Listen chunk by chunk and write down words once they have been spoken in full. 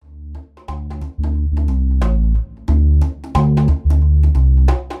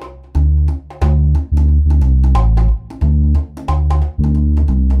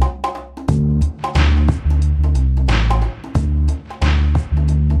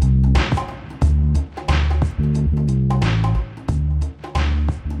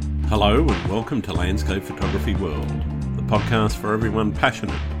Hello and welcome to Landscape Photography World, the podcast for everyone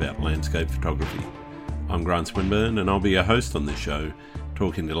passionate about landscape photography. I'm Grant Swinburne and I'll be your host on this show,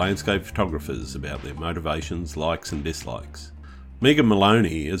 talking to landscape photographers about their motivations, likes and dislikes. Megan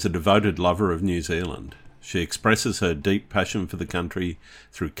Maloney is a devoted lover of New Zealand. She expresses her deep passion for the country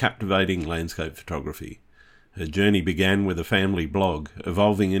through captivating landscape photography. Her journey began with a family blog,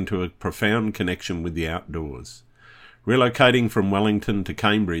 evolving into a profound connection with the outdoors. Relocating from Wellington to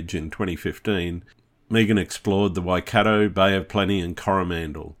Cambridge in 2015, Megan explored the Waikato, Bay of Plenty and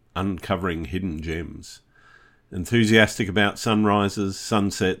Coromandel, uncovering hidden gems. Enthusiastic about sunrises,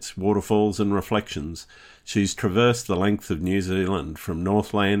 sunsets, waterfalls and reflections, she's traversed the length of New Zealand from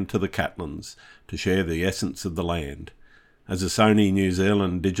Northland to the Catlins to share the essence of the land. As a Sony New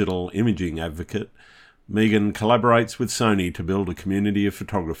Zealand digital imaging advocate, Megan collaborates with Sony to build a community of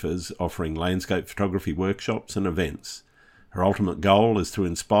photographers offering landscape photography workshops and events. Her ultimate goal is to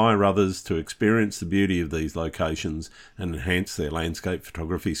inspire others to experience the beauty of these locations and enhance their landscape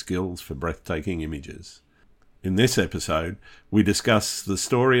photography skills for breathtaking images. In this episode, we discuss the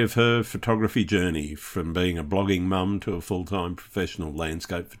story of her photography journey from being a blogging mum to a full-time professional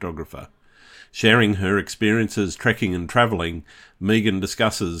landscape photographer. Sharing her experiences trekking and travelling, Megan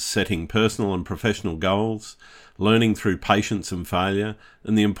discusses setting personal and professional goals, learning through patience and failure,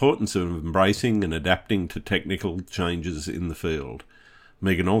 and the importance of embracing and adapting to technical changes in the field.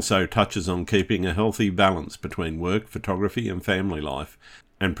 Megan also touches on keeping a healthy balance between work, photography and family life,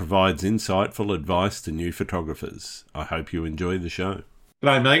 and provides insightful advice to new photographers. I hope you enjoy the show.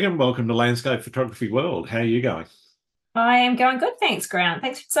 G'day Megan, welcome to Landscape Photography World. How are you going? I am going good, thanks, Grant.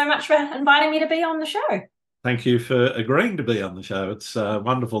 Thanks so much for inviting me to be on the show. Thank you for agreeing to be on the show. It's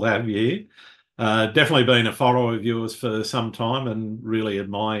wonderful to have you here. Definitely been a follower of yours for some time and really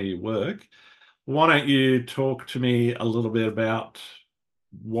admire your work. Why don't you talk to me a little bit about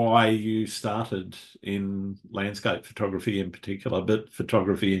why you started in landscape photography in particular, but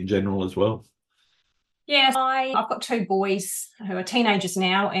photography in general as well? Yes, I've got two boys who are teenagers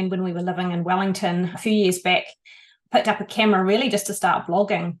now, and when we were living in Wellington a few years back, picked up a camera really just to start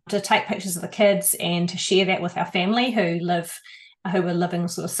blogging, to take pictures of the kids and to share that with our family who were living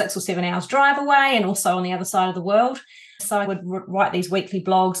sort of 6 or 7 hours drive away and also on the other side of the world. So I would write these weekly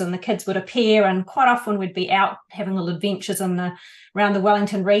blogs and the kids would appear, and quite often we'd be out having little adventures around the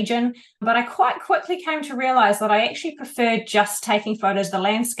Wellington region. But I quite quickly came to realise that I actually preferred just taking photos of the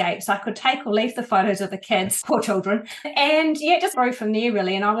landscapes. I could take or leave the photos of the kids, poor children, and yeah, just grew from there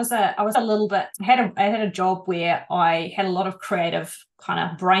really. And I was a little bit, I had a job where I had a lot of creative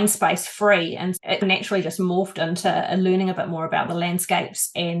kind of brain space free, and it naturally just morphed into learning a bit more about the landscapes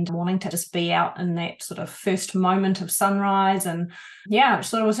and wanting to just be out in that sort of first moment of sunrise. And yeah, it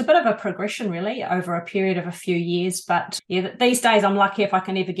sort of was a bit of a progression really over a period of a few years. But yeah, these days I'm lucky if I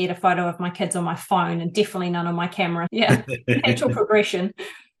can ever get a photo of my kids on my phone, and definitely none on my camera. Yeah, natural progression.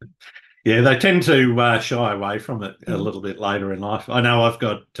 Yeah, they tend to shy away from it a little bit later in life. I know I've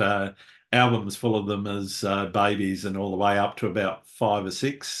got albums full of them as babies and all the way up to about 5 or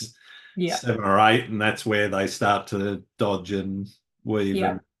 6, 7 or 8, and that's where they start to dodge and weave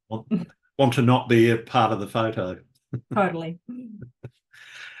and want to not be a part of the photo. Totally.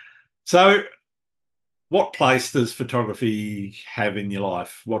 So what place does photography have in your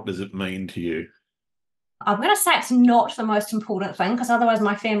life? What does it mean to you? I'm going to say it's not the most important thing, because otherwise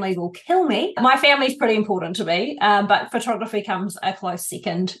my family will kill me. My family's pretty important to me, but photography comes a close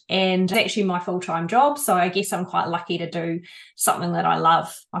second, and it's actually my full-time job. So I guess I'm quite lucky to do something that I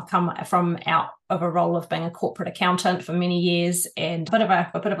love. I've come from out of a role of being a corporate accountant for many years, and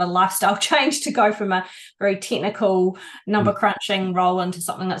a bit of a lifestyle change to go from a very technical number crunching role into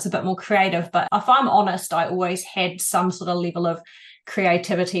something that's a bit more creative. But if I'm honest, I always had some sort of level of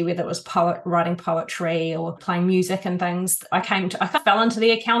creativity, whether it was writing poetry or playing music and things. I fell into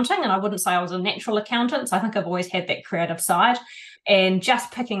the accounting, and I wouldn't say I was a natural accountant. So I think I've always had that creative side, and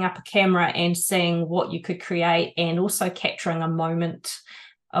just picking up a camera and seeing what you could create, and also capturing a moment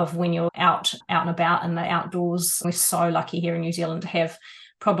of when you're out and about in the outdoors. We're so lucky here in New Zealand to have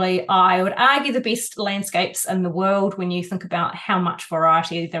probably, I would argue, the best landscapes in the world when you think about how much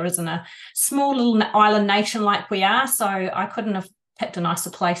variety there is in a small little island nation like we are. So I couldn't have picked a nicer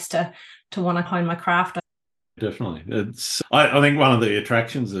place to want to hone my craft. Definitely. I think one of the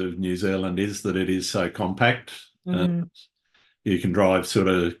attractions of New Zealand is that it is so compact. You can drive sort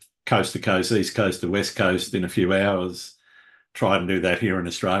of coast to coast, east coast to west coast in a few hours. Try and do that here in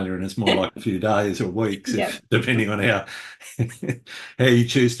Australia, and it's more like a few days or weeks, depending on how you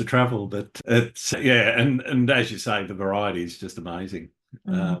choose to travel. But it's and as you say, the variety is just amazing.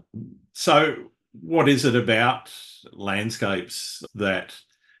 So what is it about landscapes that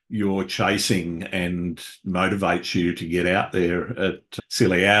you're chasing and motivates you to get out there at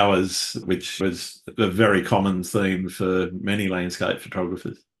silly hours, which was a very common theme for many landscape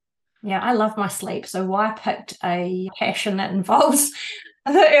photographers. Yeah, I love my sleep. So why I picked a passion that involves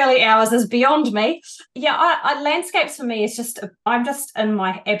the early hours is beyond me. Yeah, landscapes for me is I'm just in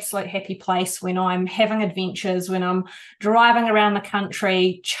my absolute happy place when I'm having adventures, when I'm driving around the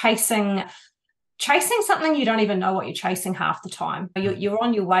country, chasing something you don't even know what you're chasing half the time. You're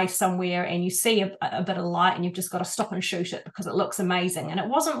on your way somewhere and you see a bit of light and you've just got to stop and shoot it because it looks amazing. And it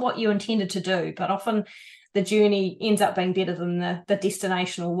wasn't what you intended to do, but often the journey ends up being better than the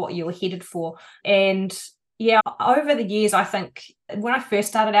destination or what you were headed for. And yeah, over the years, I think when I first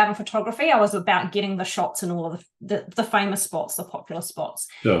started out in photography, I was about getting the shots in all of the famous spots, the popular spots.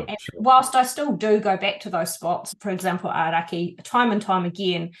 Sure. Whilst I still do go back to those spots, for example, Araki, time and time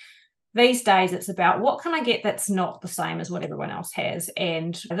again, these days it's about what can I get that's not the same as what everyone else has,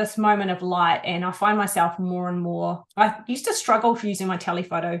 and this moment of light. And I find myself more and more, I used to struggle for using my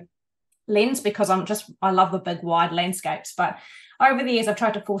telephoto lens because I love the big wide landscapes, but over the years I've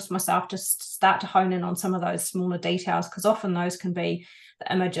tried to force myself to start to hone in on some of those smaller details, because often those can be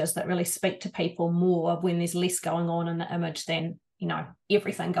the images that really speak to people more when there's less going on in the image than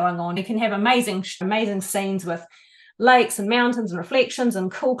everything going on. You can have amazing scenes with lakes and mountains and reflections and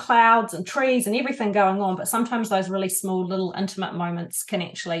cool clouds and trees and everything going on, but sometimes those really small little intimate moments can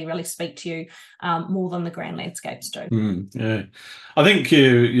actually really speak to you more than the grand landscapes do. Yeah, I think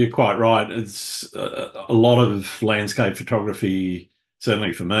you're quite right. It's a lot of landscape photography,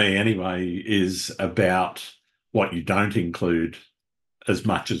 certainly for me anyway, is about what you don't include as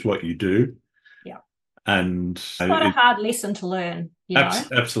much as what you do. And it's quite a hard lesson to learn.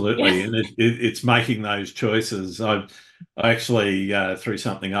 Absolutely. Yeah. And it's making those choices. I actually threw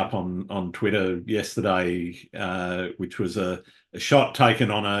something up on Twitter yesterday, which was a shot taken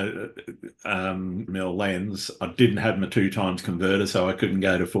on a mill lens. I didn't have my 2x converter, so I couldn't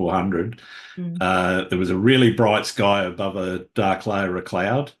go to 400. There was a really bright sky above a dark layer of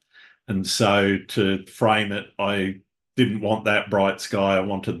cloud. And so to frame it, I didn't want that bright sky. I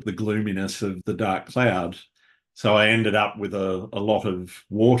wanted the gloominess of the dark cloud. So I ended up with a lot of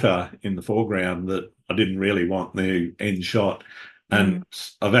water in the foreground that I didn't really want the end shot. And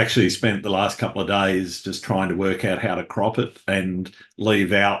I've actually spent the last couple of days just trying to work out how to crop it and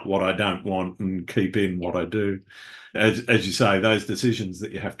leave out what I don't want and keep in what I do. As you say, those decisions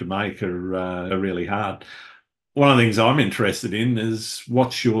that you have to make are really hard. One of the things I'm interested in is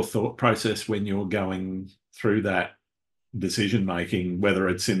what's your thought process when you're going through that decision making, whether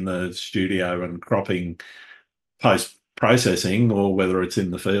it's in the studio and cropping post-processing or whether it's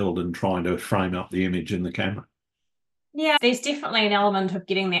in the field and trying to frame up the image in the camera. Yeah, there's definitely an element of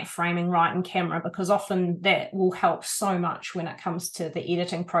getting that framing right in camera, because often that will help so much when it comes to the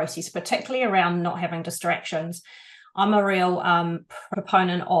editing process, particularly around not having distractions. I'm a real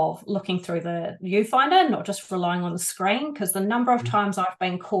proponent of looking through the viewfinder, not just relying on the screen, because the number of times I've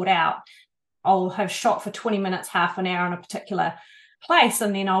been caught out, I'll have shot for 20 minutes, half an hour in a particular place,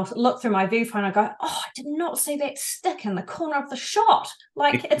 and then I'll look through my viewfinder and go, oh, I did not see that stick in the corner of the shot.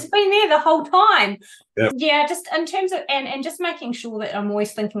 Like, it's been there the whole time. Yep. Yeah, just in terms of, and just making sure that I'm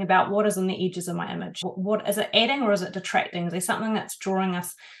always thinking about what is in the edges of my image. What is it adding or is it detracting? Is there something that's drawing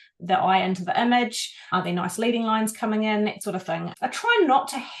the eye into the image? Are there nice leading lines coming in? That sort of thing. I try not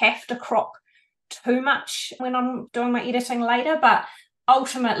to have to crop too much when I'm doing my editing later, but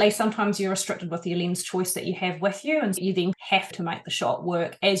ultimately, sometimes you're restricted with your lens choice that you have with you, and you then have to make the shot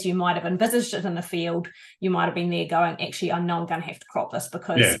work as you might have envisaged it in the field. You might have been there going, actually, I know I'm going to have to crop this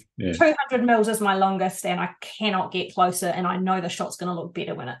because 200 mils is my longest and I cannot get closer, and I know the shot's going to look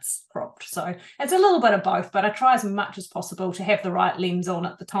better when it's cropped. So it's a little bit of both, but I try as much as possible to have the right lens on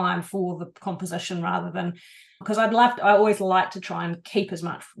at the time for the composition, rather than, because I always like to try and keep as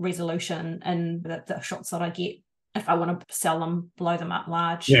much resolution in the shots that I get if I want to sell them, blow them up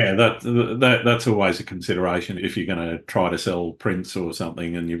large. Yeah, that's always a consideration if you're going to try to sell prints or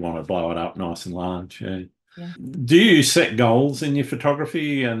something and you want to blow it up nice and large. Yeah. Do you set goals in your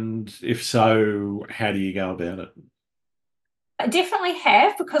photography? And if so, how do you go about it? I definitely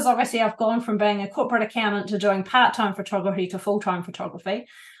have, because obviously I've gone from being a corporate accountant to doing part-time photography to full-time photography.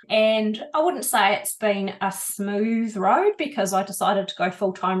 And I wouldn't say it's been a smooth road, because I decided to go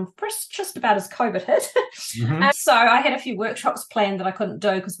full-time just about as COVID hit. So I had a few workshops planned that I couldn't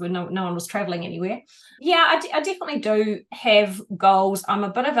do because no one was traveling anywhere. Yeah, I definitely do have goals. I'm a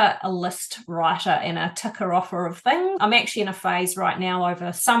bit of a list writer and a ticker offer of things. I'm actually in a phase right now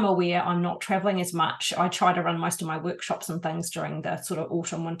over summer where I'm not traveling as much. I try to run most of my workshops and things during the sort of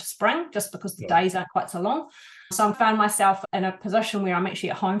autumn, winter, spring, just because the days aren't quite so long. So I found myself in a position where I'm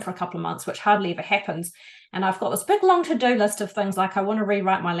actually at home for a couple of months, which hardly ever happens. And I've got this big long to-do list of things like I want to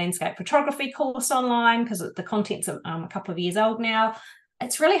rewrite my landscape photography course online because the content's a couple of years old now.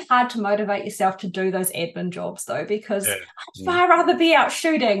 It's really hard to motivate yourself to do those admin jobs though, because I'd far rather be out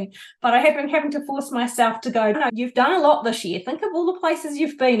shooting. But I have been having to force myself to go, no, you've done a lot this year. Think of all the places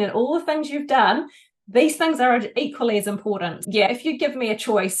you've been and all the things you've done. These things are equally as important. Yeah, if you give me a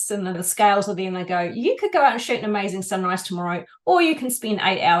choice and the scales are there and they go, you could go out and shoot an amazing sunrise tomorrow, or you can spend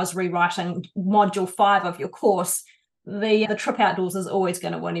 8 hours rewriting module 5 of your course, the trip outdoors is always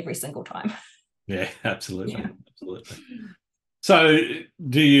going to win every single time. Yeah, absolutely. Yeah. Absolutely. So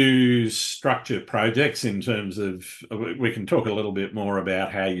do you structure projects in terms of, we can talk a little bit more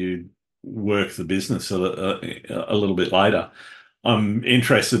about how you work the business a little bit later. I'm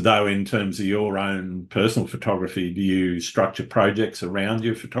interested, though, in terms of your own personal photography. Do you structure projects around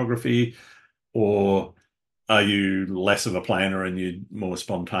your photography, or are you less of a planner and you're more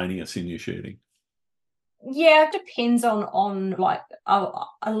spontaneous in your shooting? Yeah, it depends on like a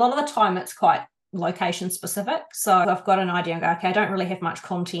lot of the time it's quite location specific. So I've got an idea and go, okay, I don't really have much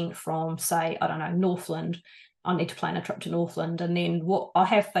content from, say, I don't know, Northland. I need to plan a trip to Northland, and then I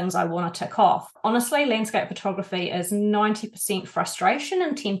have things I want to tick off. Honestly, landscape photography is 90% frustration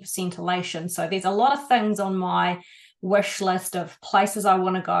and 10% elation. So there's a lot of things on my wish list of places I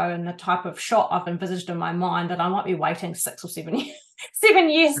want to go and the type of shot I've envisaged in my mind that I might be waiting 6 or 7 years, 7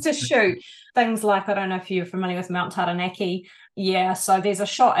 years to shoot. Things like, I don't know if you're familiar with Mount Taranaki. Yeah, so there's a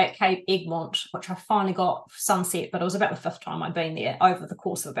shot at Cape Egmont, which I finally got sunset, but it was about the 5th time I'd been there over the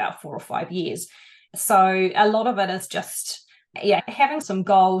course of about 4 or 5 years. So a lot of it is just, having some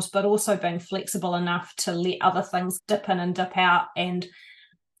goals, but also being flexible enough to let other things dip in and dip out. And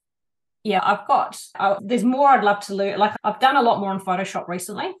there's more I'd love to learn. Like I've done a lot more in Photoshop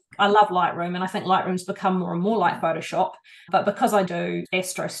recently. I love Lightroom, and I think Lightroom's become more and more like Photoshop. But because I do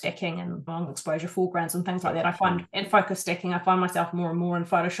astro stacking and long exposure foregrounds and things like that, and focus stacking, I find myself more and more in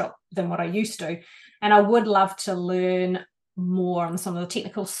Photoshop than what I used to. And I would love to learn more on some of the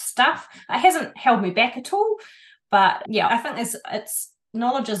technical stuff. It hasn't held me back at all, but I think it's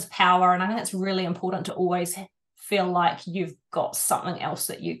knowledge is power, and I think it's really important to always feel like you've got something else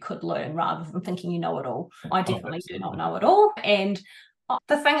that you could learn rather than thinking you know it all. I definitely do not know it all. And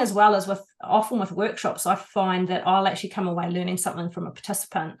the thing as well is often with workshops, I find that I'll actually come away learning something from a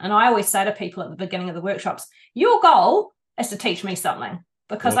participant. And I always say to people at the beginning of the workshops, your goal is to teach me something.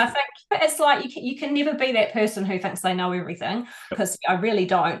 Because I think it's like you can never be that person who thinks they know everything, because I really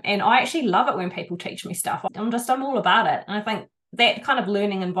don't. And I actually love it when people teach me stuff. I'm all about it. And I think that kind of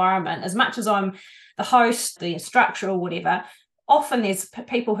learning environment, as much as I'm the host, the instructor or whatever, often there's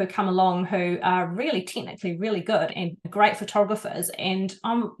people who come along who are really technically really good and great photographers. And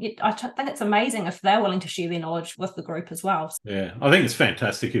I think it's amazing if they're willing to share their knowledge with the group as well. Yeah, I think it's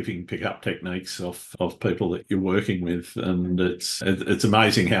fantastic if you can pick up techniques of people that you're working with. And it's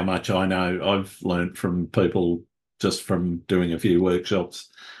amazing how much I know I've learned from people just from doing a few workshops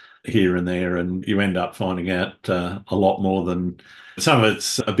here and there. And you end up finding out a lot more than some of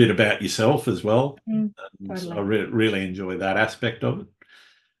it's a bit about yourself as well. Totally. I really enjoy that aspect of it.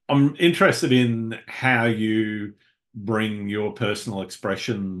 I'm interested in how you bring your personal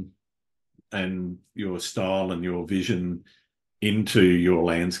expression and your style and your vision into your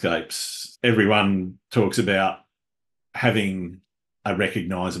landscapes. Everyone talks about having a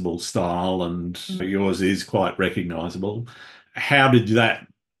recognisable style, and yours is quite recognisable. How did that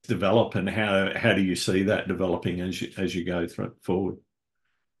develop, and how do you see that developing as you go forward?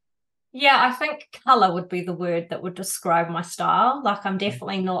 Yeah, I think colour would be the word that would describe my style. Like I'm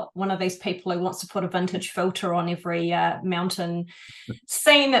definitely not one of these people who wants to put a vintage filter on every mountain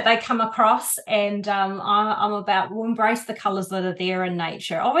scene that they come across. And I'm about, we'll embrace the colours that are there in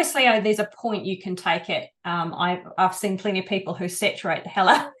nature. Obviously, there's a point you can take it. I've seen plenty of people who saturate the hell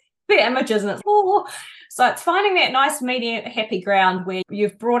out of their images, and so it's finding that nice medium happy ground where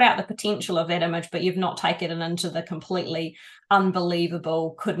you've brought out the potential of that image, but you've not taken it into the completely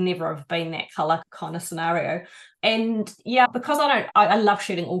unbelievable, could never have been that color kind of scenario. And because I love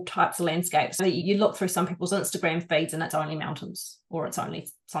shooting all types of landscapes. So you look through some people's Instagram feeds and it's only mountains or it's only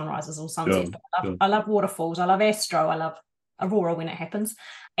sunrises or sunsets. Sure. I love waterfalls. I love astro. I love aurora when it happens.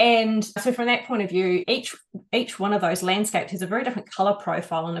 And so from that point of view, each one of those landscapes has a very different color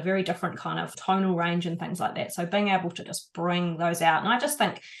profile and a very different kind of tonal range and things like that. So being able to just bring those out. And I just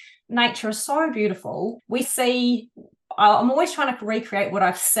think nature is so beautiful. I'm always trying to recreate what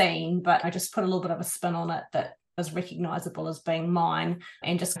I've seen, but I just put a little bit of a spin on it that is recognizable as being mine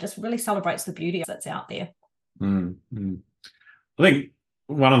and just really celebrates the beauty that's out there. I think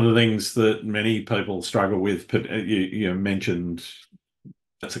one of the things that many people struggle with, but you mentioned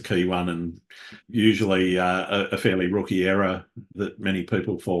that's a key one, and usually a fairly rookie error that many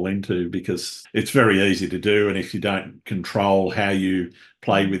people fall into, because it's very easy to do. And if you don't control how you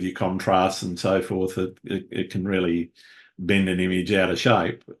play with your contrasts and so forth, it can really bend an image out of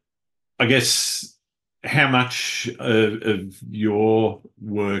shape. I guess, how much of your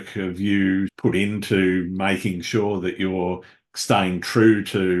work have you put into making sure that you're staying true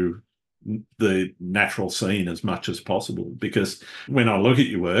to the natural scene as much as possible? Because when I look at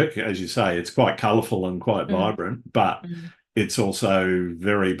your work, as you say, it's quite colourful and quite vibrant, but it's also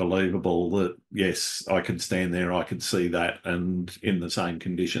very believable that, yes, I can stand there, I can see that, and in the same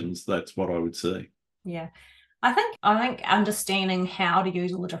conditions, that's what I would see. Yeah. I think understanding how to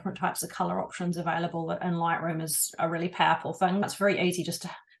use all the different types of color options available in Lightroom is a really powerful thing. It's very easy just to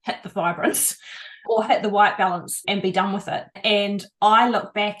hit the vibrance or hit the white balance and be done with it. And I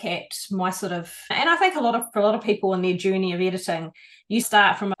look back at my and I think for a lot of people in their journey of editing, you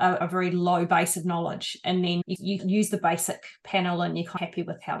start from a very low base of knowledge, and then you use the basic panel and you're happy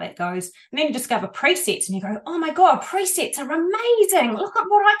with how that goes. And then you discover presets and you go, oh my God, presets are amazing. Look at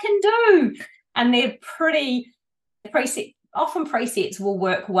what I can do. And they're often presets will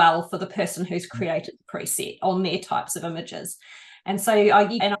work well for the person who's created the preset on their types of images. And so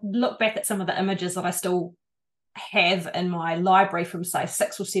I look back at some of the images that I still have in my library from, say,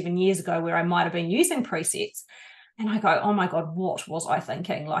 6 or 7 years ago, where I might have been using presets. And I go, oh my God, what was I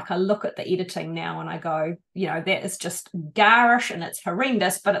thinking? Like, I look at the editing now and I go, that is just garish and it's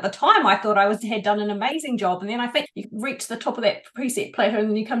horrendous. But at the time, I thought had done an amazing job. And then I think you reach the top of that preset plateau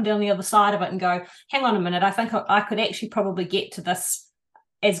and you come down the other side of it and go, hang on a minute, I think I could actually probably get to this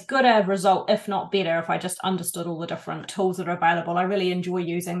as good a result, if not better, if I just understood all the different tools that are available. I really enjoy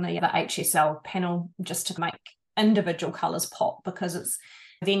using the HSL panel just to make individual colors pop, because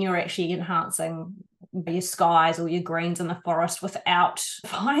then you're actually enhancing your skies or your greens in the forest without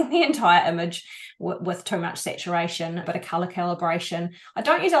filing the entire image with too much saturation, a bit of color calibration. I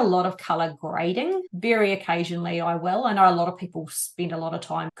don't use a lot of color grading. Very occasionally I will. I know a lot of people spend a lot of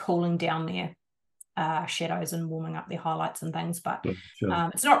time cooling down their shadows and warming up their highlights and things, but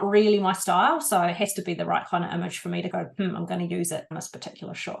it's not really my style. So it has to be the right kind of image for me to go, I'm going to use it in this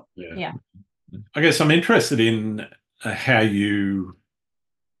particular shot. Yeah. I guess I'm interested in how you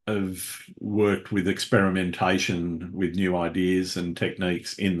have worked with experimentation with new ideas and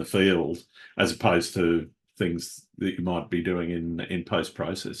techniques in the field, as opposed to things that you might be doing in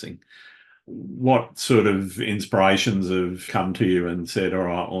post-processing. What sort of inspirations have come to you and said, all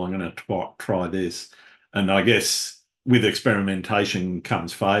right, well, I'm going to try this? And I guess with experimentation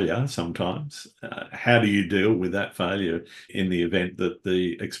comes failure sometimes. How do you deal with that failure in the event that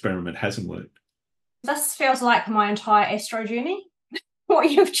the experiment hasn't worked? This feels like my entire astro journey, what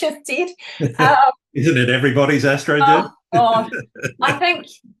you've just said. Isn't it everybody's astro journey? Oh, God. I think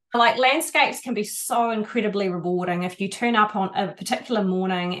landscapes can be so incredibly rewarding if you turn up on a particular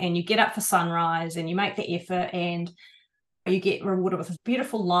morning and you get up for sunrise and you make the effort and you get rewarded with a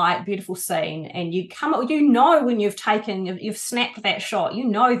beautiful light, beautiful scene, and you when you've snapped that shot,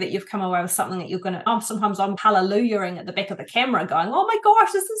 that you've come away with something that you're going to, sometimes I'm hallelujahing at the back of the camera going, oh my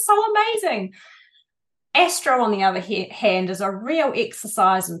gosh, this is so amazing. Astro, on the other hand, is a real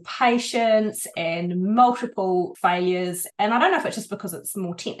exercise in patience and multiple failures. And I don't know if it's just because it's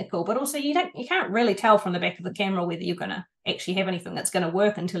more technical, but also you can't really tell from the back of the camera whether you're going to actually have anything that's going to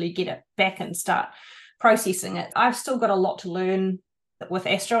work until you get it back and start processing it. I've still got a lot to learn with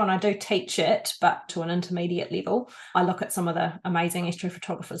astro, and I do teach it, but to an intermediate level. I look at some of the amazing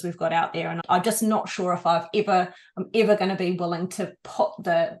astrophotographers we've got out there, and I'm just not sure if I'm ever going to be willing to put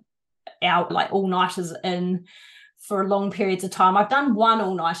our all-nighters in for long periods of time. I've done one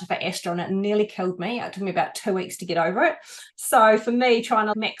all-nighter for astro and it nearly killed me. It took me about 2 weeks to get over it. So for me, trying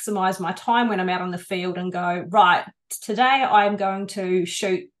to maximize my time when I'm out on the field and go, right, today I'm going to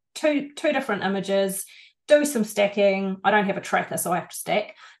shoot two different images, do some stacking. I don't have a tracker, so I have to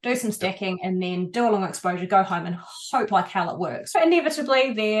stack, do some stacking, and then do a long exposure, go home and hope like hell it works. So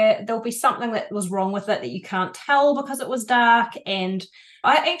inevitably there'll be something that was wrong with it that you can't tell because it was dark. And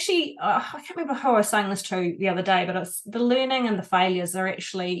I can't remember who I was saying this to the other day, but it's the learning and the failures are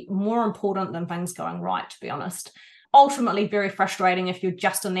actually more important than things going right, to be honest. Ultimately very frustrating if you're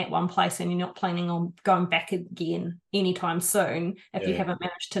just in that one place and you're not planning on going back again anytime soon if you haven't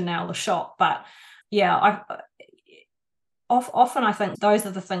managed to nail the shot. But yeah, often I think those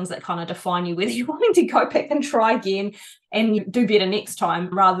are the things that kind of define you, whether you're wanting to go back and try again and do better next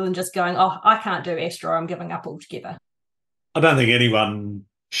time, rather than just going, oh, I can't do astro, I'm giving up altogether. I don't think anyone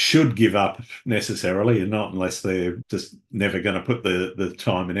should give up necessarily, and not unless they're just never going to put the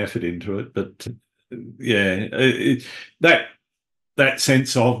time and effort into it. But yeah, that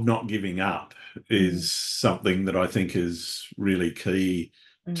sense of not giving up is something that I think is really key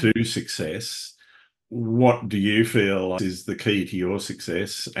to success. What do you feel is the key to your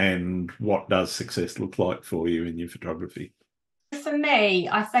success, and what does success look like for you in your photography? For me,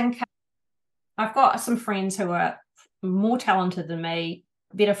 I think I've got some friends who are more talented than me,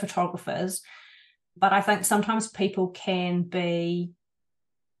 better photographers, but I think sometimes people can be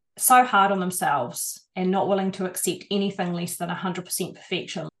so hard on themselves and not willing to accept anything less than 100%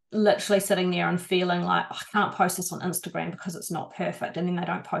 perfection. Literally sitting there and feeling like, oh, I can't post this on Instagram because it's not perfect, and then they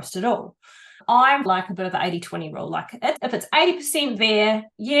don't post at all. I'm like a bit of the 80-20 rule. Like if it's 80% there,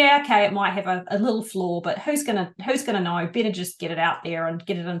 yeah, okay, it might have a little flaw, but who's gonna know? Better just get it out there and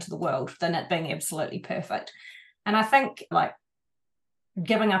get it into the world than it being absolutely perfect. And I think like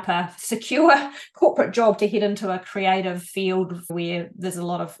giving up a secure corporate job to head into a creative field where there's a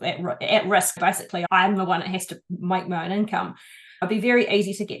lot of at risk, basically, I'm the one that has to make my own income. It'd be very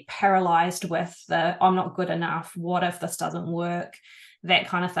easy to get paralyzed with I'm not good enough, what if this doesn't work, that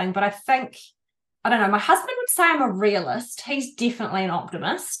kind of thing. But I think, I don't know, my husband would say I'm a realist. He's definitely an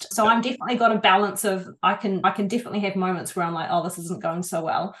optimist. So I'm definitely got a balance of, I can definitely have moments where I'm like, oh, this isn't going so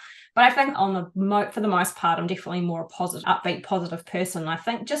well. But I think for the most part, I'm definitely more a positive, upbeat, positive person. I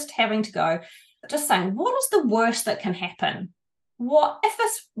think just having to go, just saying, what is the worst that can happen? What if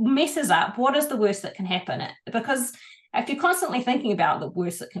this messes up? What is the worst that can happen? Because if you're constantly thinking about the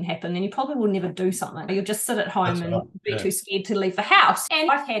worst that can happen, then you probably will never do something. You'll just sit at home and be too scared to leave the house. And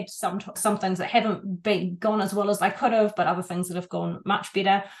I've had some things that haven't gone as well as I could have, but other things that have gone much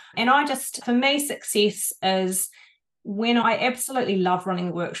better. And for me, success is when I absolutely love running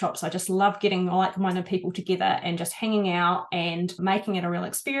the workshops. I just love getting like-minded people together and just hanging out and making it a real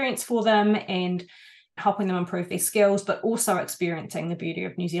experience for them and helping them improve their skills, but also experiencing the beauty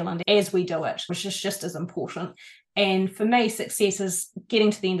of New Zealand as we do it, which is just as important. And for me, success is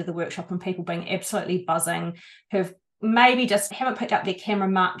getting to the end of the workshop and people being absolutely buzzing, who've maybe just haven't picked up their camera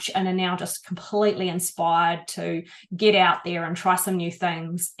much and are now just completely inspired to get out there and try some new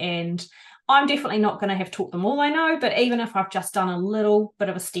things. And I'm definitely not going to have taught them all I know, but even if I've just done a little bit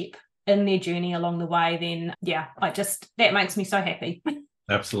of a step in their journey along the way, then yeah, that makes me so happy.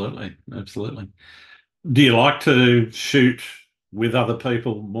 Absolutely. Do you like to shoot with other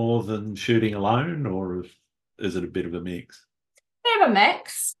people more than shooting alone, or is it a bit of a mix? Bit of a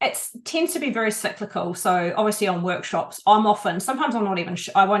mix. It tends to be very cyclical. So obviously on workshops, sometimes I'm not even,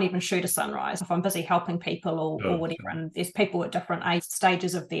 I won't even shoot a sunrise if I'm busy helping people or whatever. And there's people at different age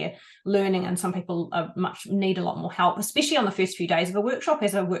stages of their learning, and some people need a lot more help, especially on the first few days of a workshop.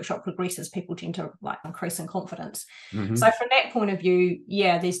 As a workshop progresses, people tend to like increase in confidence. Mm-hmm. So from that point of view,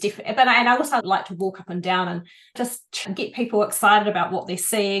 yeah, there's definitely, and I also like to walk up and down and just get people excited about what they're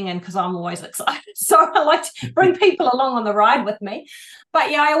seeing, and because I'm always excited, so I like to bring people along on the ride with me.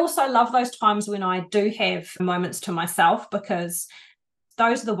 But yeah, I also love those times when I do have moments to myself, because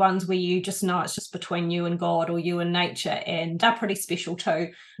those are the ones where you just know it's just between you and God or you and nature, and they're pretty special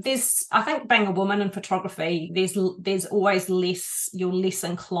too. I think being a woman in photography, there's always you're less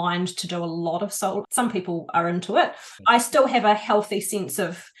inclined to do a lot of soul. Some people are into it. I still have a healthy sense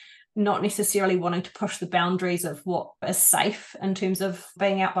of not necessarily wanting to push the boundaries of what is safe in terms of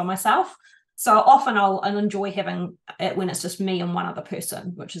being out by myself. So often I'll enjoy having it when it's just me and one other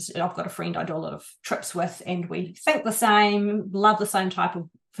person, which is, I've got a friend I do a lot of trips with, and we think the same, love the same type of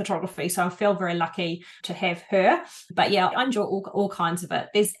photography. So I feel very lucky to have her. But yeah, I enjoy all kinds of it.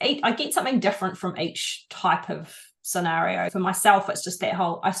 I get something different from each type of scenario. For myself, it's just that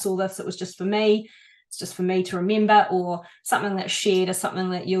whole, I saw this, it was just for me. It's just for me to remember, or something that's shared is something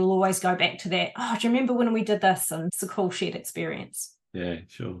that you'll always go back to that. Oh, do you remember when we did this? And it's a cool shared experience. Yeah,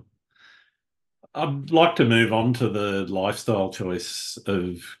 sure. I'd like to move on to the lifestyle choice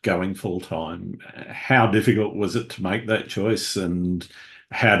of going full-time. How difficult was it to make that choice, and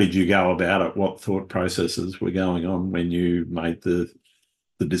how did you go about it? What thought processes were going on when you made the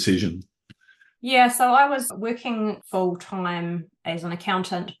decision? Yeah, so I was working full-time as an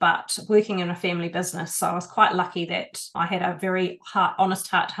accountant, but working in a family business. So I was quite lucky that I had a very honest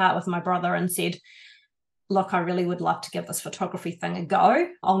heart with my brother and said, look, I really would love to give this photography thing a go.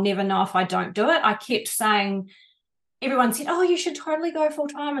 I'll never know if I don't do it. I kept saying, everyone said, oh, you should totally go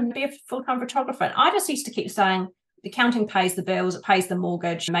full-time and be a full-time photographer. And I just used to keep saying, the accounting pays the bills, it pays the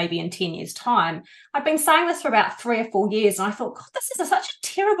mortgage, maybe in 10 years' time. I've been saying this for about 3 or 4 years, and I thought, God, this is such a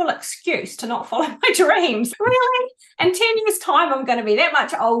terrible excuse to not follow my dreams. Really? In 10 years' time, I'm going to be that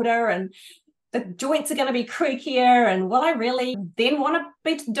much older, and the joints are going to be creakier, and will I really then want to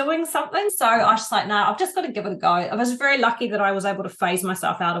be doing something? So I was just like, no, I've just got to give it a go. I was very lucky that I was able to phase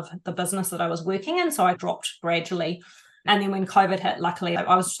myself out of the business that I was working in. So I dropped gradually. And then when COVID hit, luckily,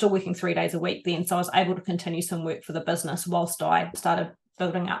 I was still working 3 days a week then. So I was able to continue some work for the business whilst I started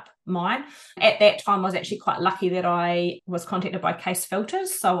building up mine. At that time, I was actually quite lucky that I was contacted by Case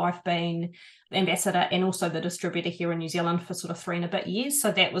Filters. So I've been the ambassador and also the distributor here in New Zealand for sort of 3 and a bit years.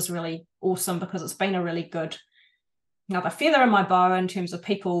 So that was really awesome because it's been a really good another feather in my bow in terms of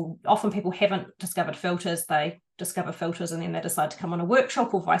people. Often people haven't discovered filters. They discover filters and then they decide to come on a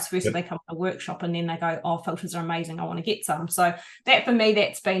workshop, or vice versa. Yep. They come on a workshop and then they go, oh, filters are amazing, I want to get some. So that for me,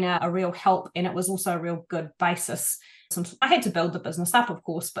 that's been a real help. And it was also a real good basis. I had to build the business up, of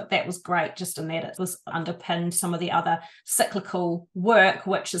course, but that was great just in that it was underpinned some of the other cyclical work,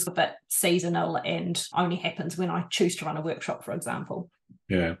 which is a bit seasonal and only happens when I choose to run a workshop, for example.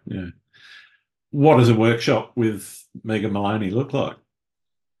 Yeah. What does a workshop with Megan Maloney look like?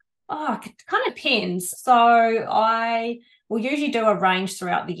 Oh, it kind of depends. So I will usually do a range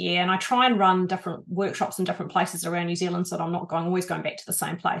throughout the year, and I try and run different workshops in different places around New Zealand so that I'm not always going back to the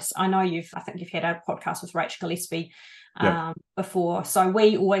same place. I know I think you've had a podcast with Rachel Gillespie before. So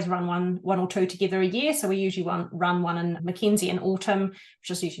we always run one or two together a year. So we usually run one in Mackenzie in autumn,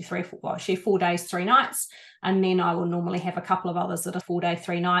 which is usually 4 days, 3 nights. And then I will normally have a couple of others that are 4 days,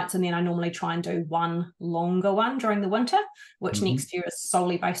 3 nights. And then I normally try and do one longer one during the winter, which next year is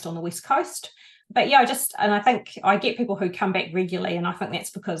solely based on the West Coast. But yeah, and I think I get people who come back regularly, and I think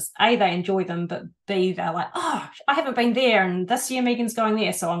that's because A, they enjoy them, but B, they're like, oh, I haven't been there, and this year Megan's going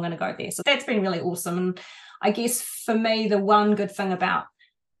there, so I'm going to go there. So that's been really awesome. And I guess for me, the one good thing about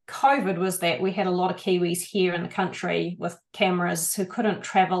COVID was that we had a lot of Kiwis here in the country with cameras who couldn't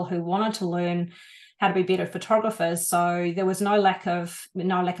travel, who wanted to learn how to be better photographers. So there was no lack of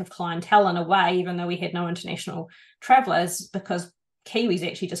clientele in a way, even though we had no international travelers, because Kiwis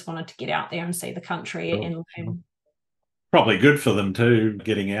actually just wanted to get out there and see the country and learn. Probably good for them too,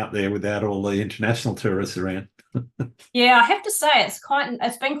 getting out there without all the international tourists around. Yeah, I have to say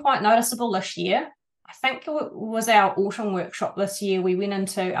it's been quite noticeable this year. I think it was our autumn workshop this year. We went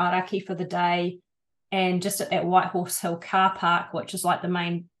into Araki for the day, and just at that White Horse Hill car park, which is like the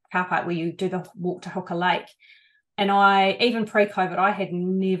main car park where you do the walk to Hooker Lake. And even pre-COVID, I had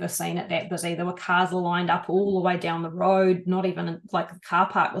never seen it that busy. There were cars lined up all the way down the road, not even like the car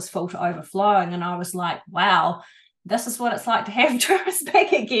park was full to overflowing. And I was like, wow, this is what it's like to have tourists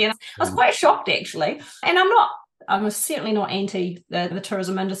back again. I was quite shocked, actually. And I'm certainly not anti the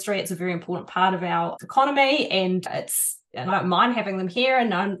tourism industry. It's a very important part of our economy, and I don't mind having them here,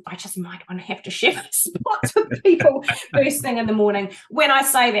 and I just might want to have to share spots with people first thing in the morning. When I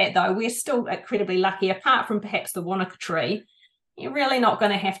say that, though, we're still incredibly lucky, apart from perhaps the Wanaka tree. You're really not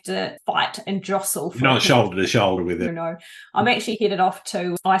going to have to fight and jostle. You're not shoulder to shoulder with it. No, I'm actually headed off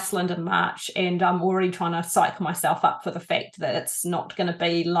to Iceland in March, and I'm already trying to psych myself up for the fact that it's not going to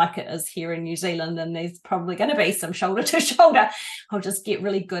be like it is here in New Zealand, and there's probably going to be some shoulder to shoulder. I'll just get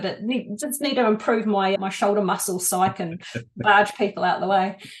really good at just need to improve my shoulder muscles so I can barge people out the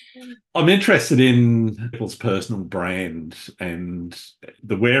way. I'm interested in people's personal brand and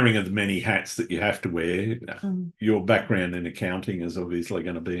the wearing of the many hats that you have to wear. Your background in accounting is obviously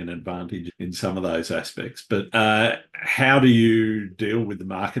going to be an advantage in some of those aspects. But how do you deal with the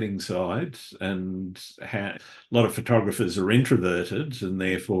marketing side? And how a lot of photographers are introverted and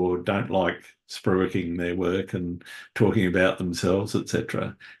therefore don't like spruiking their work and talking about themselves,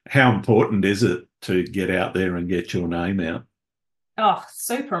 etc. How important is it to get out there and get your name out? Oh,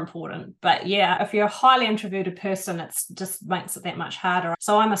 super important. But yeah, if you're a highly introverted person, it just makes it that much harder.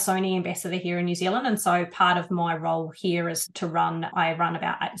 So I'm a Sony ambassador here in New Zealand. And so part of my role here is I run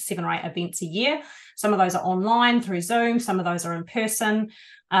about 7 or 8 events a year. Some of those are online through Zoom. Some of those are in person.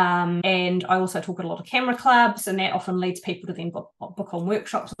 And I also talk at a lot of camera clubs, and that often leads people to then book on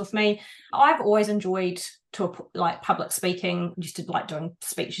workshops with me. I've always enjoyed public speaking, used to like doing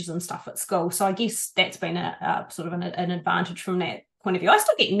speeches and stuff at school. So I guess that's been a sort of an advantage from that point of view. I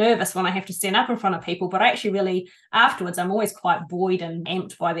still get nervous when I have to stand up in front of people, but I actually really, afterwards, I'm always quite buoyed and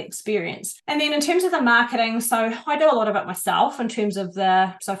amped by the experience. And then in terms of the marketing, so I do a lot of it myself in terms of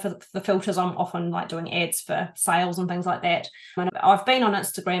so for the filters, I'm often like doing ads for sales and things like that. And I've been on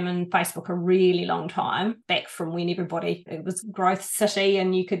Instagram and Facebook a really long time, back from when it was Growth City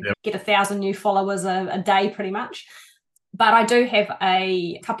and you could get 1,000 new followers a day pretty much. But I do have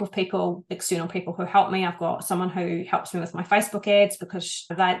a couple of external people who help me. I've got someone who helps me with my Facebook ads because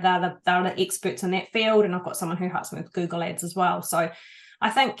they're the experts in that field. And I've got someone who helps me with Google ads as well. So I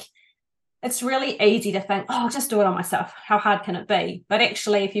think it's really easy to think, oh, I'll just do it on myself. How hard can it be? But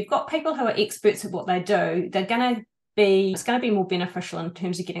actually, if you've got people who are experts at what they do, it's going to be more beneficial in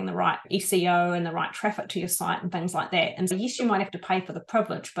terms of getting the right SEO and the right traffic to your site and things like that. And so, yes, you might have to pay for the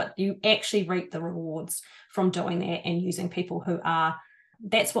privilege, but you actually reap the rewards from doing that and using people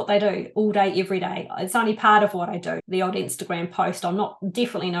that's what they do all day, every day. It's only part of what I do. The odd Instagram post, I'm not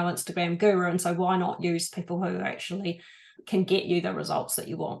definitely no Instagram guru. And so why not use people who actually can get you the results that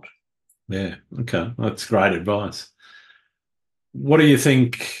you want? Yeah, okay. That's great advice. What do you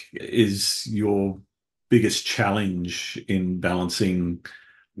think is your biggest challenge in balancing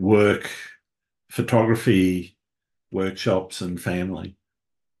work, photography, workshops, and family?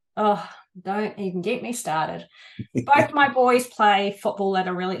 Oh, don't even get me started. Both my boys play football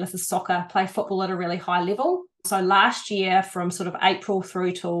this is soccer, play football at a really high level. So last year, from sort of April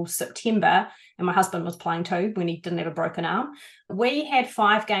through till September, and my husband was playing too when he didn't have a broken arm, we had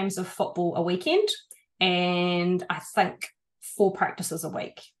 5 games of football a weekend and I think 4 practices a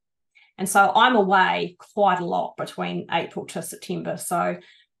week. And so I'm away quite a lot between April to September. So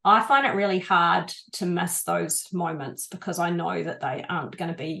I find it really hard to miss those moments because I know that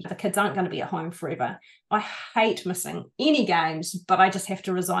the kids aren't going to be at home forever. I hate missing any games, but I just have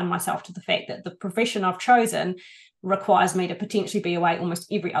to resign myself to the fact that the profession I've chosen requires me to potentially be away almost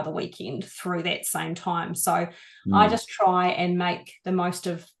every other weekend through that same time. So I just try and make the most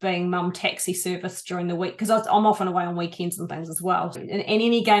of being mum taxi service during the week because I'm often away on weekends and things as well. And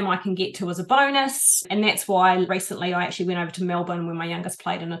any game I can get to is a bonus. And that's why recently I actually went over to Melbourne when my youngest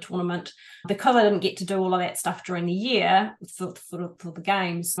played in a tournament. Because I didn't get to do all of that stuff during the year for the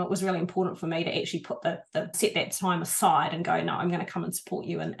games, it was really important for me to actually set that time aside and go, no, I'm going to come and support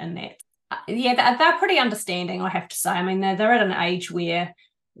you in that. Yeah, they're pretty understanding, I have to say. I mean, they're at an age where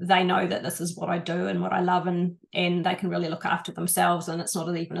they know that this is what I do and what I love, and they can really look after themselves. And it's not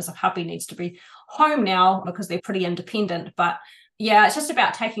even as if hubby needs to be home now because they're pretty independent. But yeah, it's just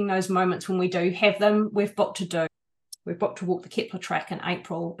about taking those moments when we do have them. We've booked to walk the Kepler track in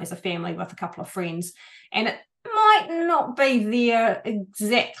April as a family with a couple of friends. And it might not be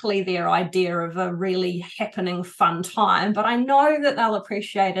exactly their idea of a really happening fun time, but I know that they'll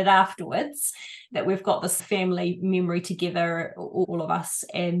appreciate it afterwards, that we've got this family memory together, all of us.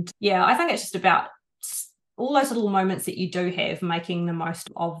 And yeah, I think it's just about all those little moments that you do have, making the most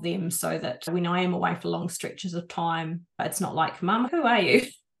of them so that when I am away for long stretches of time, it's not like, Mum, who are you?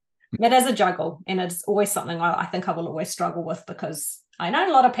 It is a juggle, and it's always something I think I will always struggle with because I know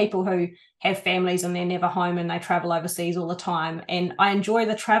a lot of people who have families and they're never home and they travel overseas all the time. And I enjoy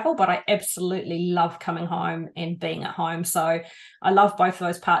the travel, but I absolutely love coming home and being at home. So I love both of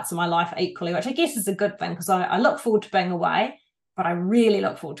those parts of my life equally, which I guess is a good thing because I look forward to being away, but I really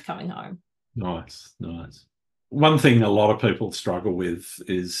look forward to coming home. Nice. One thing a lot of people struggle with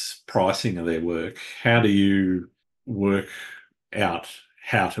is pricing of their work. How do you work out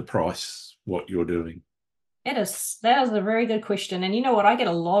how to price what you're doing? That is a very good question. And you know what? I get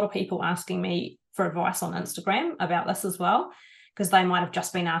a lot of people asking me for advice on Instagram about this as well, because they might have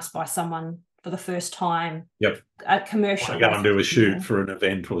just been asked by someone for the first time. Yep. A commercial. Go and do a shoot for an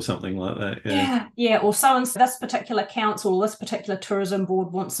event or something like that. Yeah. Or this particular council, this particular tourism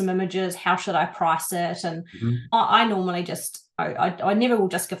board wants some images. How should I price it? And I normally I never will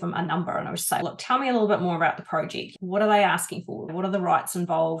just give them a number, and I would say, look, tell me a little bit more about the project. What are they asking for? What are the rights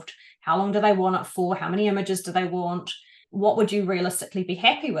involved? How long do they want it for? How many images do they want? What would you realistically be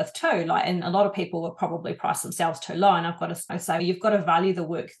happy with too? And a lot of people will probably price themselves too low. And I've got to say, you've got to value the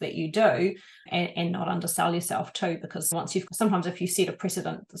work that you do and not undersell yourself too, because sometimes if you set a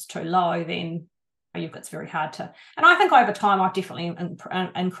precedent that's too low, then it's very hard to. And I think over time, I've definitely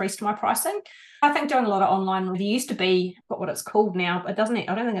increased my pricing. I think doing a lot of online, there used to be what it's called now, but I don't think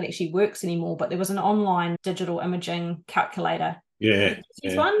it actually works anymore, but there was an online digital imaging calculator. Yeah.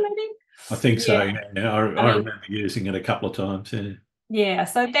 One maybe? I think so. Yeah. I remember using it a couple of times. Yeah.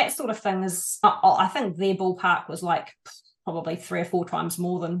 So that sort of thing is, I think their ballpark was like probably 3 or 4 times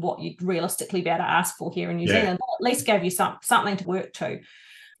more than what you'd realistically be able to ask for here in New Zealand. At least gave you something to work to.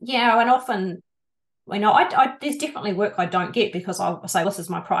 Yeah. And often, there's definitely work I don't get because I'll say, this is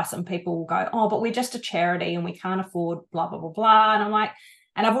my price, and people will go, oh, but we're just a charity and we can't afford blah, blah, blah, blah. And I'm like,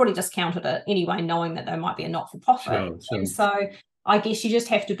 and I've already discounted it anyway, knowing that there might be a not-for-profit. Sure. And so I guess you just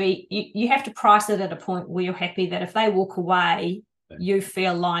have to you have to price it at a point where you're happy that if they walk away, you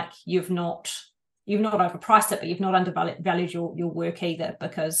feel like you've not overpriced it, but you've not undervalued your work either,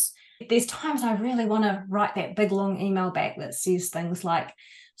 because there's times I really want to write that big long email back that says things like,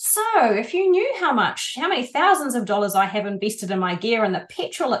 So if you knew how many thousands of dollars I have invested in my gear and the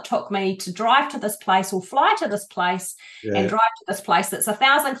petrol it took me to drive to this place or fly to this place and drive to this place that's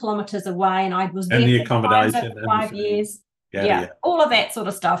 1,000 kilometers away, and I was there And the for accommodation and 5 years. Yeah. All of that sort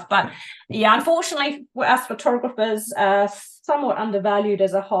of stuff. But yeah, unfortunately, us photographers are somewhat undervalued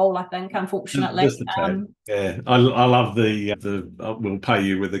as a whole, I think, unfortunately. Just a tad. Yeah. I love the we'll pay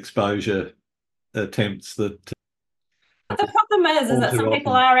you with exposure attempts that The problem is all that too some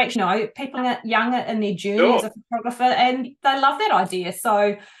people often. are actually, people are younger in their journey as a photographer, and they love that idea.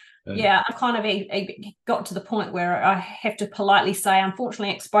 So yeah, I've kind of got to the point where I have to politely say,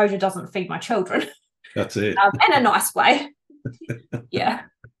 unfortunately, exposure doesn't feed my children. That's it. In a nice way. Yeah.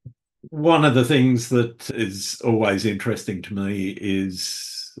 One of the things that is always interesting to me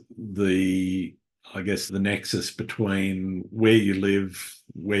is I guess, the nexus between where you live,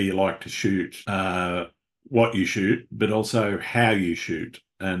 where you like to shoot, what you shoot, but also how you shoot,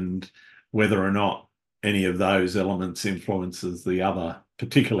 and whether or not any of those elements influences the other,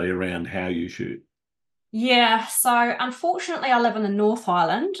 particularly around how you shoot. Yeah, so unfortunately I live in the North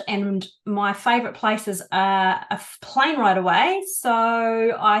Island and my favourite places are a plane ride away.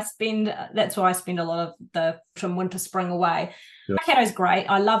 So that's where I spend a lot of the from winter, spring away. Waikato's great.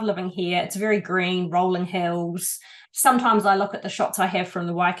 I love living here. It's very green, rolling hills. Sometimes I look at the shots I have from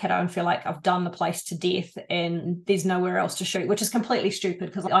the Waikato and feel like I've done the place to death and there's nowhere else to shoot, which is completely stupid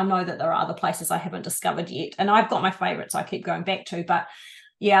because I know that there are other places I haven't discovered yet. And I've got my favourites I keep going back to, but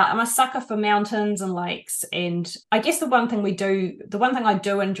yeah, I'm a sucker for mountains and lakes. And I guess the one thing I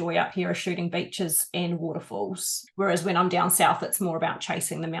do enjoy up here is shooting beaches and waterfalls. Whereas when I'm down south, it's more about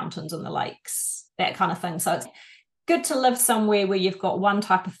chasing the mountains and the lakes, that kind of thing. So it's good to live somewhere where you've got one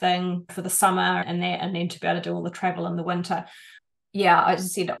type of thing for the summer and then to be able to do all the travel in the winter. Yeah, I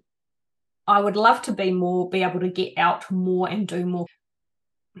just said I would love to be able to get out more and do more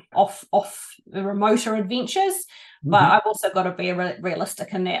off the remoter adventures. But I've also got to be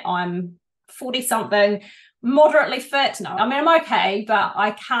realistic in that I'm 40 something, moderately fit. No, I mean, I'm okay, but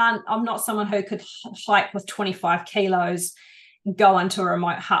I'm not someone who could hike with 25 kilos, go into a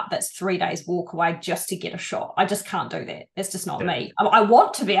remote hut that's 3 days walk away just to get a shot. I just can't do that. It's just not me. I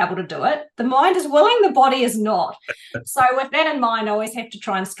want to be able to do it. The mind is willing, the body is not. So with that in mind, I always have to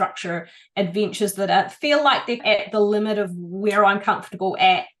try and structure adventures that feel like they're at the limit of where I'm comfortable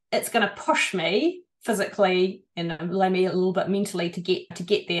at. It's going to push me physically and allow me a little bit mentally to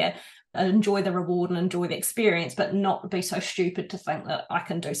get there and enjoy the reward and enjoy the experience, but not be so stupid to think that I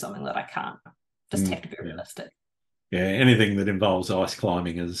can do something that I can't. Just have to be realistic. Yeah, anything that involves ice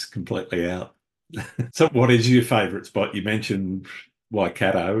climbing is completely out. So what is your favourite spot? You mentioned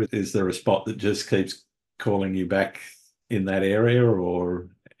Waikato. Is there a spot that just keeps calling you back in that area, or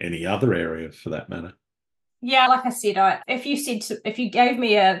any other area for that matter? Yeah, like I said, if you gave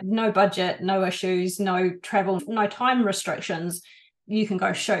me a no budget, no issues, no travel, no time restrictions, you can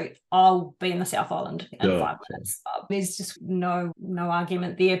go shoot, I'll be in the South Island in 5 minutes. There's just no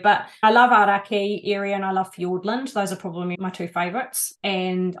argument there. But I love Araki area and I love Fiordland. Those are probably my two favourites.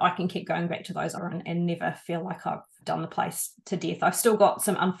 And I can keep going back to those and never feel like I've done the place to death. I've still got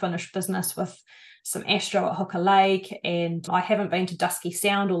some unfinished business with some astro at Hooker Lake, and I haven't been to Dusky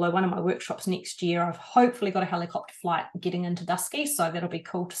Sound, although one of my workshops next year I've hopefully got a helicopter flight getting into Dusky, so that'll be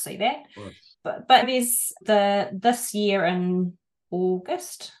cool to see that. Nice. But there's this year in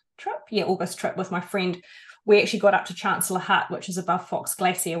August trip with my friend. We actually got up to Chancellor Hut, which is above Fox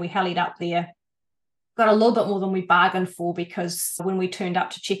Glacier. We helied up there, got a little bit more than we bargained for, because when we turned up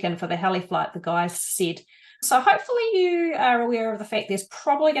to check in for the heli flight, the guys said, so hopefully you are aware of the fact there's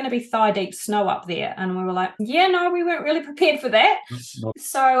probably going to be thigh-deep snow up there. And we were like, yeah, no, we weren't really prepared for that. No.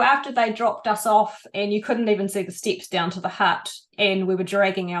 So after they dropped us off and you couldn't even see the steps down to the hut, and we were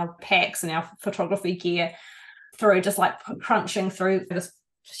dragging our packs and our photography gear through, just like crunching through this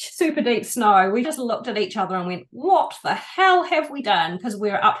super deep snow, we just looked at each other and went, what the hell have we done? Because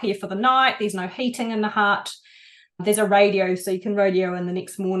we're up here for the night. There's no heating in the hut. There's a radio, so you can radio in the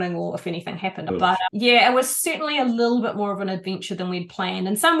next morning or if anything happened. Oof. But yeah, it was certainly a little bit more of an adventure than we'd planned.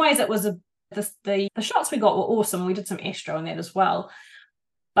 In some ways, it was the shots we got were awesome. We did some astro in that as well.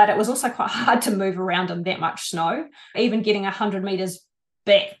 But it was also quite hard to move around in that much snow. Even getting 100 meters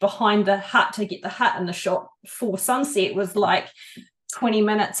back behind the hut to get the hut in the shot for sunset was like 20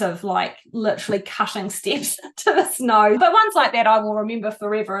 minutes of like literally cutting steps to the snow. But ones like that I will remember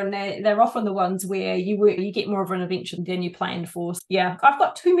forever, and they're often the ones where you get more of an adventure than you planned for. Yeah, I've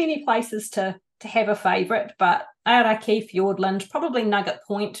got too many places to have a favourite, but Araki, Fiordland, probably Nugget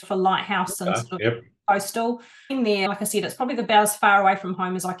Point for lighthouse and sort of coastal. In there, like I said, it's probably about as far away from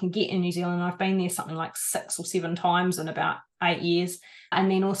home as I can get in New Zealand. I've been there something like 6 or 7 times in about 8 years. And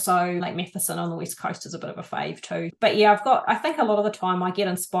then also Lake Matheson on the west coast is a bit of a fave too. But yeah, I think a lot of the time I get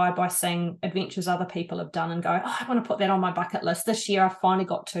inspired by seeing adventures other people have done and go, oh, I want to put that on my bucket list. This year I finally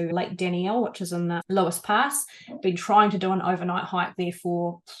got to Lake Danielle, which is in the Lewis Pass. Been trying to do an overnight hike there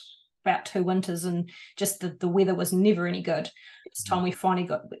for about 2 winters, and just the weather was never any good. This time we finally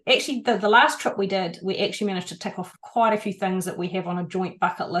got, actually the last trip we did, we actually managed to tick off quite a few things that we have on a joint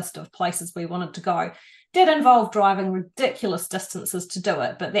bucket list of places we wanted to go. Did involve driving ridiculous distances to do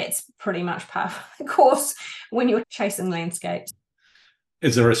it, but that's pretty much part of the course when you're chasing landscapes.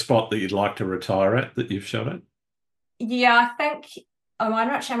 Is there a spot that you'd like to retire at that you've shot at? Yeah, I think, I'm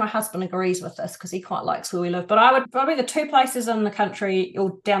not sure my husband agrees with this because he quite likes where we live, but I would probably, the 2 places in the country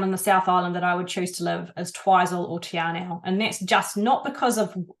or down in the South Island that I would choose to live is Twizel or Te Anau. And that's just not because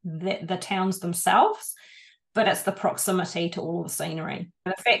of the towns themselves, but it's the proximity to all of the scenery.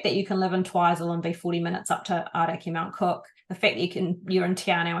 The fact that you can live in Twizel and be 40 minutes up to Araki Mount Cook, the fact that you're in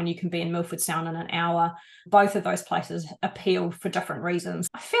Te Anau and you can be in Milford Sound in an hour, both of those places appeal for different reasons.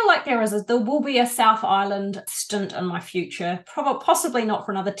 I feel like there will be a South Island stint in my future, possibly not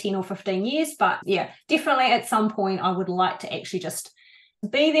for another 10 or 15 years, but yeah, definitely at some point I would like to actually just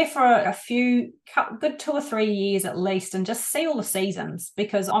be there for a few good 2 or 3 years at least and just see all the seasons,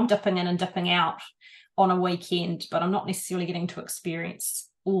 because I'm dipping in and dipping out on a weekend, but I'm not necessarily getting to experience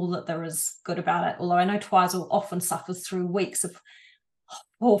all that there is good about it. Although I know Twizel often suffers through weeks of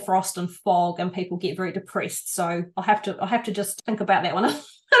hoarfrost and fog, and people get very depressed. So I'll have to just think about that one a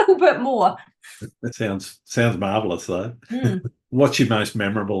little bit more. That sounds marvelous, though. What's your most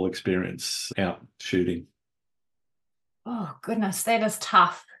memorable experience out shooting? Oh goodness, that is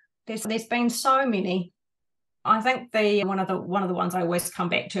tough. There's been so many. I think one of the ones I always come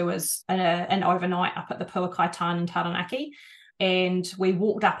back to is an overnight up at the Puakaitan in Taranaki, and we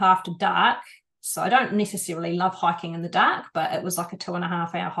walked up after dark. So I don't necessarily love hiking in the dark, but it was like a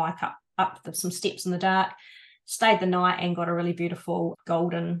 2.5 hour hike up some steps in the dark. Stayed the night and got a really beautiful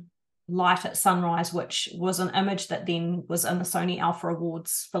golden light at sunrise, which was an image that then was in the Sony Alpha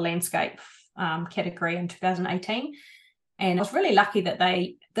Awards for landscape category in 2018. And I was really lucky that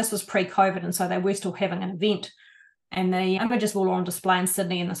this was pre-COVID, and so they were still having an event. And the images were all on display in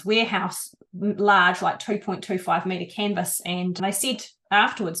Sydney in this warehouse, large, like 2.25 metre canvas. And they said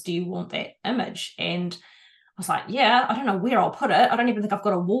afterwards, do you want that image? And I was like, yeah, I don't know where I'll put it. I don't even think I've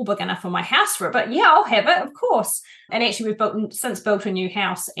got a wall big enough for my house for it, but yeah, I'll have it, of course. And actually we've since built a new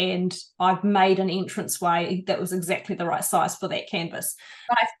house, and I've made an entranceway that was exactly the right size for that canvas.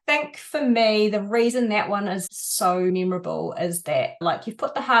 But I think for me, the reason that one is so memorable is that, like, you've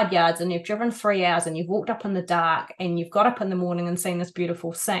put the hard yards and you've driven 3 hours and you've walked up in the dark and you've got up in the morning and seen this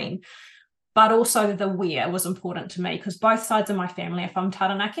beautiful scene. But also the where was important to me, because both sides of my family are from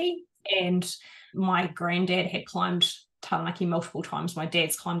Taranaki, and my granddad had climbed Taranaki multiple times. My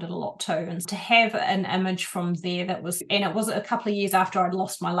dad's climbed it a lot too. And to have an image from there and it was a couple of years after I'd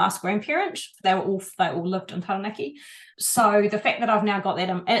lost my last grandparent. They all lived in Taranaki. So the fact that I've now got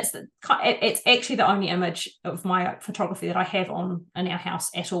that, it's actually the only image of my photography that I have in our house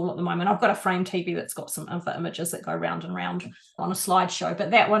at all at the moment. I've got a frame TV that's got some other images that go round and round on a slideshow,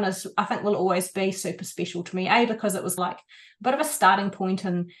 but that one I think will always be super special to me, because it was like a bit of a starting point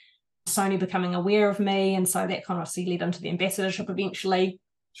in Sony becoming aware of me, and so that kind of obviously led into the ambassadorship eventually.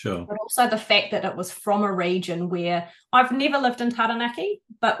 Sure. But also the fact that it was from a region where I've never lived in Taranaki,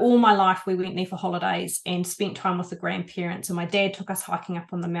 but all my life we went there for holidays and spent time with the grandparents, and my dad took us hiking up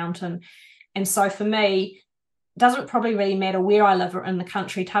on the mountain. And so for me, it doesn't probably really matter where I live or in the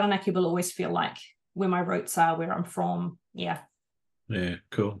country, Taranaki will always feel like where my roots are, where I'm from. Yeah,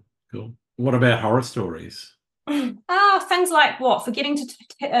 cool. What about horror stories? Things like forgetting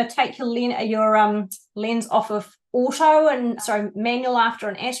to take your lens off of auto and manual after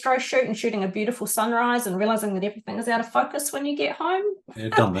an astro shoot and shooting a beautiful sunrise and realizing that everything is out of focus when you get home. Yeah,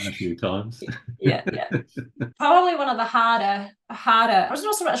 I've done that a few times. yeah Probably one of the harder it was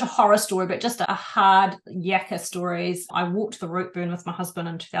not so much a horror story, but just a hard yakka stories. I walked the route burn with my husband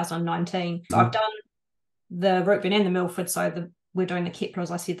in 2019. So I've done the route burn and the Milford, so we're doing the Kepler,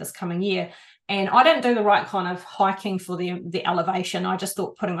 as I said, this coming year. And I didn't do the right kind of hiking for the elevation. I just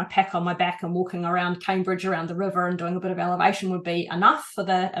thought putting my pack on my back and walking around Cambridge, around the river, and doing a bit of elevation would be enough for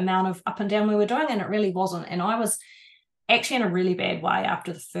the amount of up and down we were doing, and it really wasn't. And I was actually in a really bad way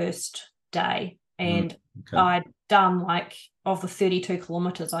after the first day. And I'd done, like, of the 32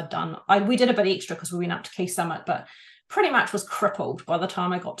 kilometres I'd done, we did a bit extra because we went up to Key Summit, but pretty much was crippled by the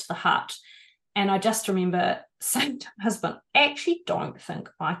time I got to the hut. And I just remember saying to my husband, I actually don't think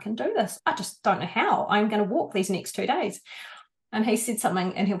I can do this. I just don't know how I'm going to walk these next 2 days. And he said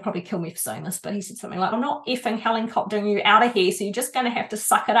something, and he'll probably kill me for saying this, but he said something like, I'm not effing helicoptering you out of here, so you're just going to have to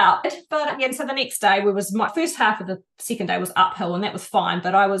suck it up. But again, so the next day, my first half of the second day was uphill, and that was fine.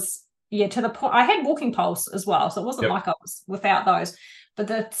 But I was, to the point, I had walking poles as well, so it wasn't like I was without those. But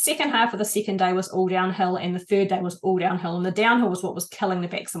the second half of the second day was all downhill, and the third day was all downhill. And the downhill was what was killing the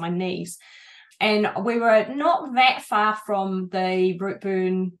backs of my knees. And we were not that far from the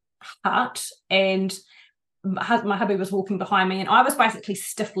Rootburn hut, and my hubby was walking behind me, and I was basically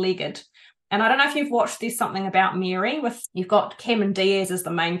stiff-legged. And I don't know if you've watched There's Something About Mary, you've got Cameron Diaz as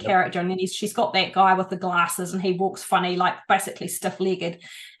the main character, and then she's got that guy with the glasses, and he walks funny, like basically stiff-legged.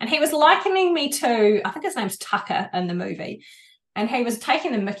 And he was likening me to, I think his name's Tucker in the movie. And he was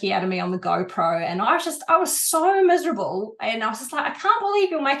taking the mickey out of me on the GoPro. And I was so miserable. And I was just like, I can't believe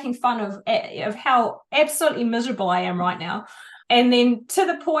you're making fun of how absolutely miserable I am right now. And then to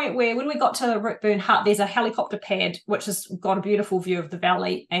the point where when we got to the Rootburn hut, there's a helicopter pad, which has got a beautiful view of the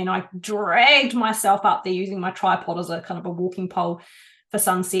valley. And I dragged myself up there using my tripod as a kind of a walking pole for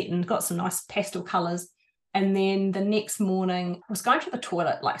sunset, and got some nice pastel colours. And then the next morning, I was going to the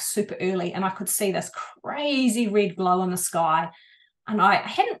toilet like super early, and I could see this crazy red glow in the sky. And I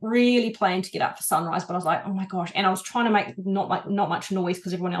hadn't really planned to get up for sunrise, but I was like, oh my gosh. And I was trying to make not much noise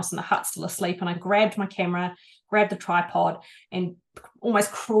because everyone else in the hut's still asleep. And I grabbed my camera, grabbed the tripod, and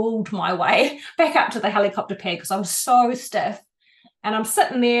almost crawled my way back up to the helicopter pad because I was so stiff. And I'm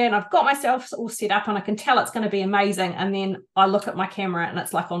sitting there, and I've got myself all set up, and I can tell it's going to be amazing. And then I look at my camera, and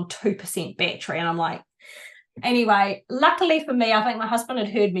it's like on 2% battery. And I'm like, anyway, luckily for me, I think my husband had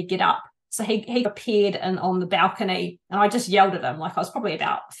heard me get up. So he appeared on the balcony, and I just yelled at him. Like, I was probably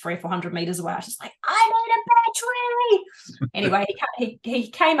about 300 or 400 meters away. I was just like, I need a battery. Anyway, he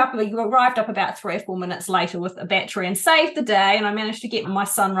came up, he arrived up about 3 or 4 minutes later with a battery and saved the day. And I managed to get my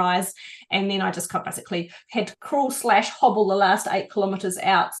sunrise. And then I just basically had to crawl/hobble the last 8 kilometers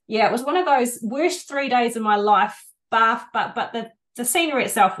out. Yeah, it was one of those worst 3 days of my life, but the scenery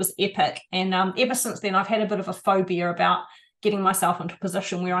itself was epic. And ever since then, I've had a bit of a phobia about getting myself into a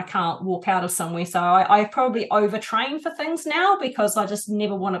position where I can't walk out of somewhere. So I probably overtrain for things now because I just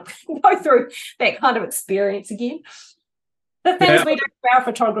never want to go through that kind of experience again. The things we do for our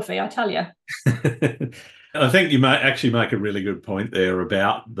photography, I tell you. I think you might actually make a really good point there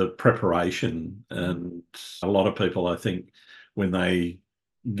about the preparation. And a lot of people, I think, when they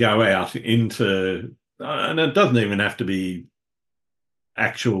go out into, and it doesn't even have to be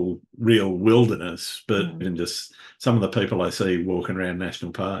actual real wilderness, but in just some of the people I see walking around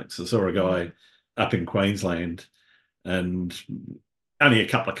national parks. I saw a guy up in Queensland, and only a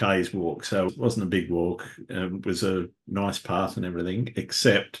couple of Ks walk, so it wasn't a big walk. It was a nice path and everything,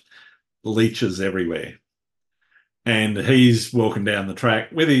 except leeches everywhere. And he's walking down the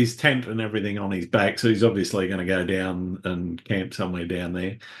track with his tent and everything on his back, so he's obviously going to go down and camp somewhere down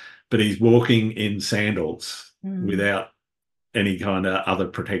there. But he's walking in sandals without any kind of other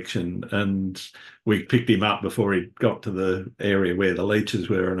protection. And we picked him up before he got to the area where the leeches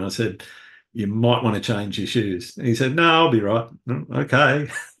were. And I said, you might want to change your shoes. And he said, no, I'll be right. Okay.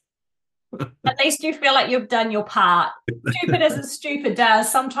 At least you feel like you've done your part. Stupid as stupid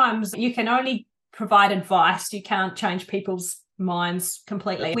does. Sometimes you can only provide advice. You can't change people's minds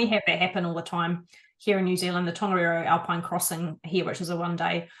completely. We have that happen all the time here in New Zealand. The Tongariro Alpine Crossing here, which is a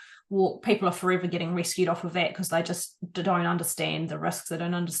one-day walk, people are forever getting rescued off of that because they just don't understand the risks. They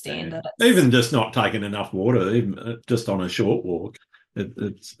don't understand it. Even just not taking enough water, even just on a short walk,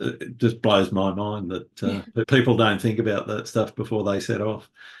 it just blows my mind that people don't think about that stuff before they set off.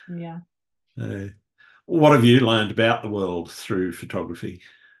 Yeah. What have you learned about the world through photography?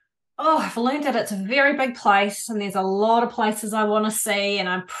 Oh, I've learned that it's a very big place, and there's a lot of places I want to see, and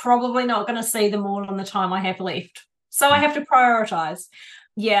I'm probably not going to see them all in the time I have left. So I have to prioritize.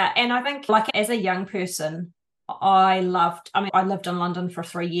 Yeah, and I think, like, as a young person, I lived in London for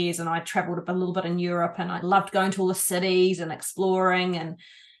 3 years, and I traveled a little bit in Europe, and I loved going to all the cities and exploring and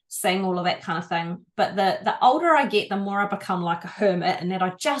seeing all of that kind of thing. But the older I get, the more I become like a hermit, and that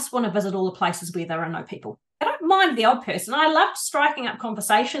I just want to visit all the places where there are no people. I don't mind the odd person. I loved striking up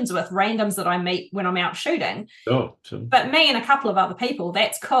conversations with randoms that I meet when I'm out shooting. Oh, sure. But me and a couple of other people,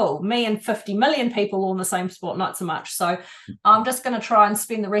 that's cool. Me and 50 million people all in the same spot, not so much. So I'm just going to try and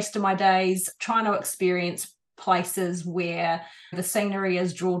spend the rest of my days trying to experience places where the scenery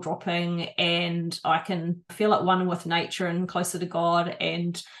is jaw-dropping and I can feel at one with nature and closer to God.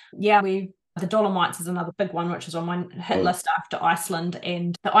 And yeah, we The Dolomites is another big one, which is on my hit list after Iceland.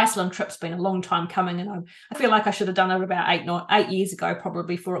 And the Iceland trip's been a long time coming. And I feel like I should have done it about 8 years ago,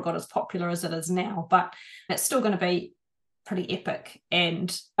 probably, before it got as popular as it is now. But it's still going to be pretty epic.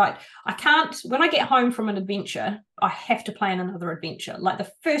 And I can't, when I get home from an adventure, I have to plan another adventure. Like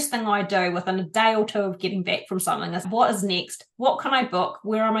the first thing I do within a day or two of getting back from something is, what is next? What can I book?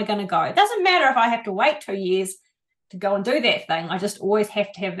 Where am I going to go? It doesn't matter if I have to wait 2 years to go and do that thing. I just always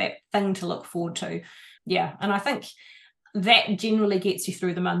have to have that thing to look forward to. Yeah. And I think that generally gets you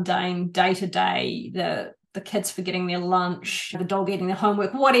through the mundane day-to-day, the kids forgetting their lunch, the dog eating their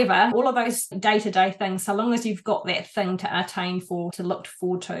homework, whatever, all of those day-to-day things, so long as you've got that thing to attain for, to look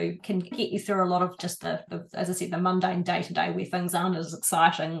forward to, can get you through a lot of just the as I said, the mundane day-to-day where things aren't as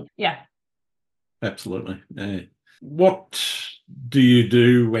exciting. Yeah. Absolutely. Yeah. What do you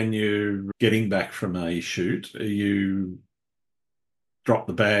do when you're getting back from a shoot? You drop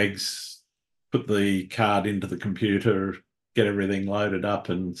the bags, put the card into the computer, get everything loaded up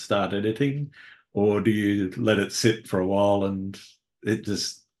and start editing? Or do you let it sit for a while and it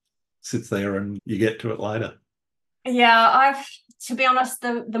just sits there and you get to it later? Yeah, to be honest,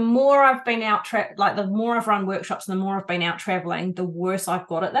 the more I've been out, the more I've run workshops and the more I've been out traveling, the worse I've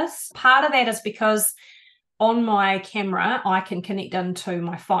got at this. Part of that is because on my camera, I can connect into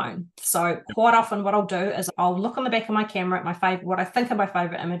my phone. So quite often what I'll do is I'll look on the back of my camera at what I think are my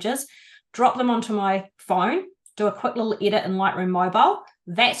favorite images, drop them onto my phone, do a quick little edit in Lightroom Mobile.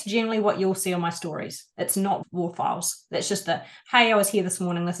 That's generally what you'll see on my stories. It's not raw files. That's just hey, I was here this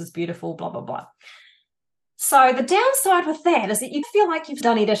morning, this is beautiful, blah, blah, blah. So the downside with that is that you feel like you've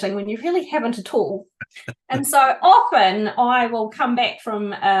done editing when you really haven't at all. And so often I will come back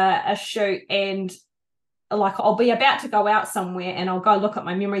from a shoot and like I'll be about to go out somewhere and I'll go look at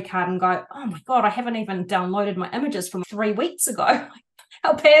my memory card and go, oh my God, I haven't even downloaded my images from 3 weeks ago.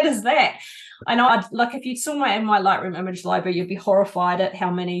 How bad is that? I know, like if you saw in my Lightroom image library, you'd be horrified at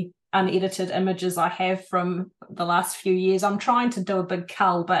how many unedited images I have from the last few years. I'm trying to do a big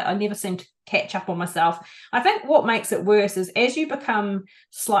cull, but I never seem to catch up on myself. I think what makes it worse is as you become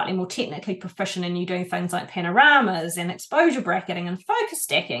slightly more technically proficient and you do things like panoramas and exposure bracketing and focus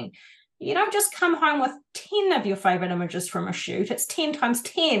stacking, you don't just come home with 10 of your favorite images from a shoot. It's 10 times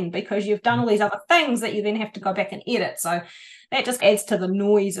 10 because you've done all these other things that you then have to go back and edit. So that just adds to the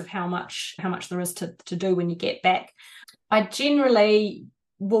noise of how much there is to do when you get back. I generally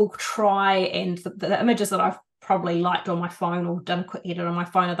will try, and the images that I've probably liked on my phone or done a quick edit on my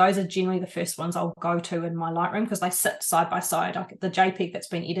phone, those are generally the first ones I'll go to in my Lightroom because they sit side by side. The JPEG that's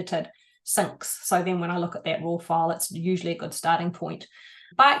been edited syncs. So then when I look at that raw file, it's usually a good starting point.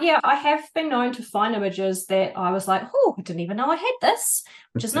 But yeah, I have been known to find images that I was like, oh, I didn't even know I had this,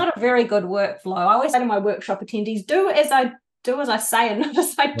 which is not a very good workflow. I always say to my workshop attendees, do as I say and not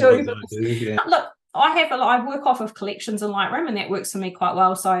as I do. Yeah. Look, I work off of collections in Lightroom and that works for me quite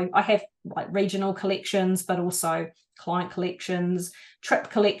well. So I have like regional collections, but also client collections, trip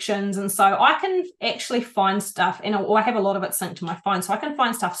collections. And so I can actually find stuff, or I have a lot of it synced to my phone. So I can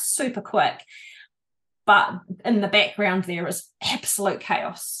find stuff super quick. But in the background, there is absolute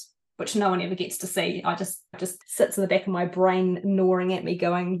chaos, which no one ever gets to see. I just sits in the back of my brain gnawing at me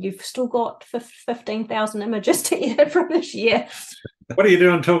going, you've still got 15,000 images to edit from this year. What are you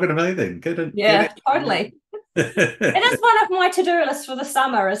doing talking to me then? Totally. It is one of my to-do lists for the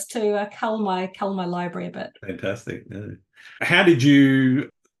summer is to cull my library a bit. Fantastic. Yeah. How did you,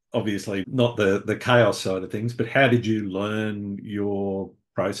 obviously not the chaos side of things, but how did you learn your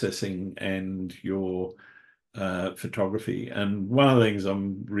processing and your photography? And one of the things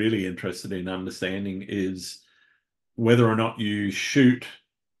I'm really interested in understanding is whether or not you shoot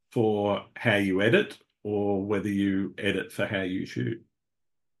for how you edit or whether you edit for how you shoot,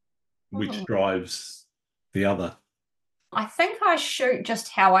 which drives the other. I think I shoot just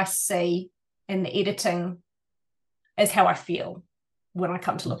how I see, and the editing is how I feel when I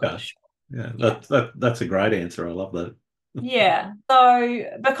come to look at the shot. Yeah, that's a great answer. I love that. Yeah. So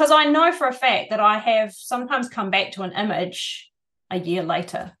because I know for a fact that I have sometimes come back to an image a year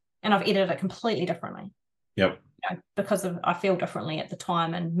later and I've edited it completely differently. Yep. Because I feel differently at the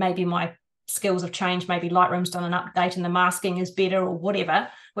time and maybe my skills have changed. Maybe Lightroom's done an update and the masking is better or whatever,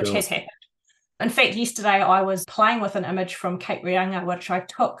 which has happened. In fact, yesterday I was playing with an image from Cape Reinga, which I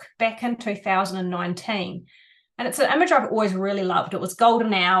took back in 2019. And it's an image I've always really loved. It was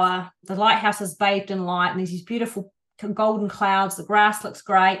golden hour. The lighthouse is bathed in light and there's these beautiful golden clouds. The grass looks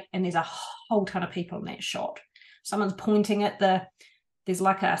great. And there's a whole ton of people in that shot. Someone's pointing at there's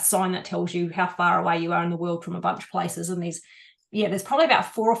like a sign that tells you how far away you are in the world from a bunch of places. And there's probably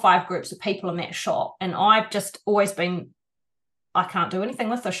about 4 or 5 groups of people in that shot. And I've just always been I can't do anything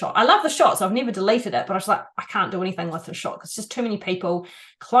with the shot. I love the shot, so I've never deleted it, but I was like, I can't do anything with the shot because it's just too many people.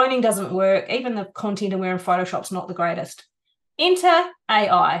 Cloning doesn't work. Even the content I'm wearing in Photoshop's not the greatest. Enter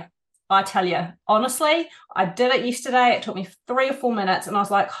AI. I tell you, honestly, I did it yesterday. It took me 3 or 4 minutes, and I was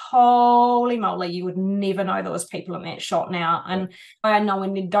like, holy moly, you would never know there was people in that shot now. And I know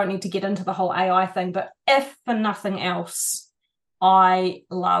we don't need to get into the whole AI thing, but if for nothing else, I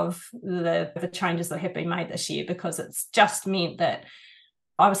love the changes that have been made this year, because it's just meant that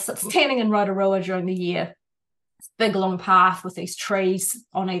I was standing in Rotorua during the year, big long path with these trees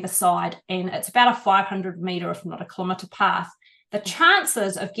on either side, and it's about a 500 metre, if not a kilometre path. The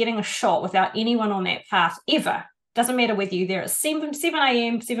chances of getting a shot without anyone on that path ever, doesn't matter whether you're there at 7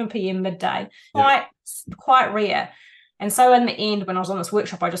 a.m, 7 p.m, midday, quite rare. And so in the end, when I was on this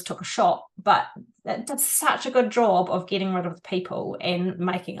workshop, I just took a shot, but it did such a good job of getting rid of the people and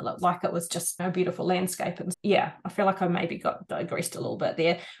making it look like it was just a beautiful landscape. And yeah, I feel like I maybe digressed a little bit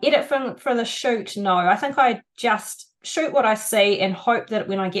there. Edit for the shoot, no. I think I just shoot what I see and hope that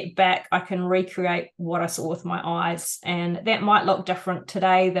when I get back, I can recreate what I saw with my eyes. And that might look different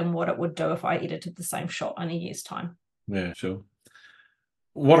today than what it would do if I edited the same shot in a year's time. Yeah, sure.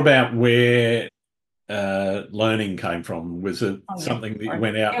 What about where learning came from? Was it something that you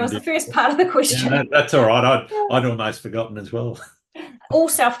went out? It was the first part of the question. Yeah, that's all right. I'd almost forgotten as well. All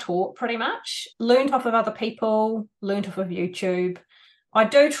self-taught, pretty much. Learned off of other people, learned off of YouTube. I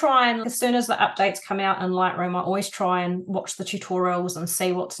do try, and as soon as the updates come out in Lightroom, I always try and watch the tutorials and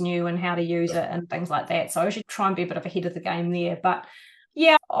see what's new and how to use it and things like that. So I usually try and be a bit of ahead of the game there. But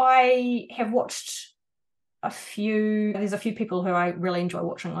yeah, I have watched there's a few people who I really enjoy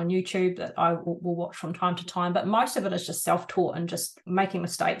watching on YouTube that I will watch from time to time, but most of it is just self-taught and just making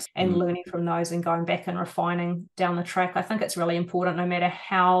mistakes and learning from those and going back and refining down the track. I think it's really important, no matter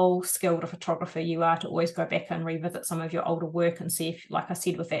how skilled a photographer you are, to always go back and revisit some of your older work and see if, like I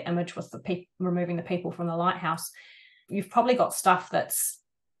said, with that image with the removing the people from the lighthouse, you've probably got stuff that's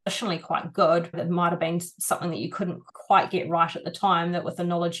additionally quite good. It might have been something that you couldn't quite get right at the time, that with the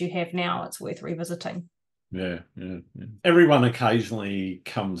knowledge you have now, it's worth revisiting. Yeah. Everyone occasionally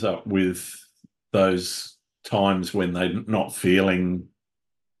comes up with those times when they're not feeling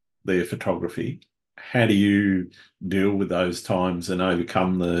their photography. How do you deal with those times and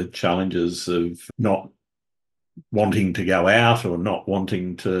overcome the challenges of not wanting to go out or not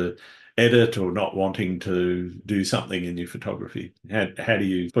wanting to edit or not wanting to do something in your photography? How do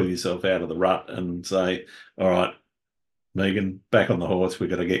you pull yourself out of the rut and say, all right, Megan, back on the horse, we've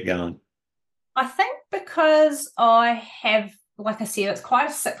got to get going? I think because I have, like I said, it's quite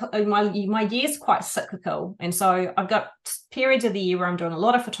a cyclical, my year's quite cyclical. And so I've got periods of the year where I'm doing a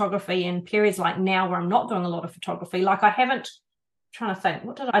lot of photography and periods like now where I'm not doing a lot of photography. Like I haven't, trying to think,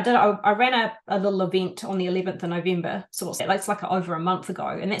 what did I do? I ran a little event on the 11th of November. So it's like over a month ago.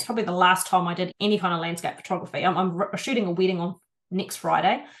 And that's probably the last time I did any kind of landscape photography. I'm shooting a wedding on next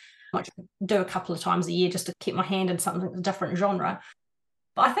Friday, which I do a couple of times a year just to keep my hand in something, a different genre.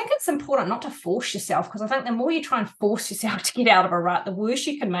 But I think it's important not to force yourself, because I think the more you try and force yourself to get out of a rut, the worse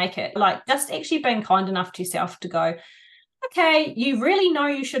you can make it. Like just actually being kind enough to yourself to go, okay, you really know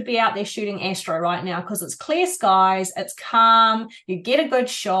you should be out there shooting astro right now because it's clear skies, it's calm, you get a good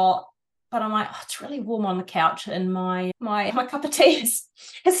shot. But I'm like, oh, it's really warm on the couch, and my cup of tea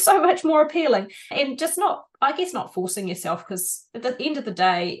is so much more appealing. And just not forcing yourself, because at the end of the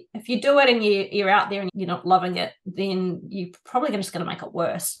day, if you do it and you're out there and you're not loving it, then you're probably just going to make it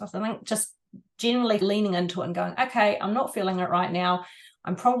worse. I think just generally leaning into it and going, okay, I'm not feeling it right now.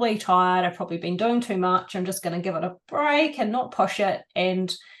 I'm probably tired. I've probably been doing too much. I'm just going to give it a break and not push it.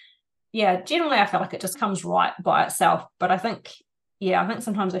 And yeah, generally I feel like it just comes right by itself. But I think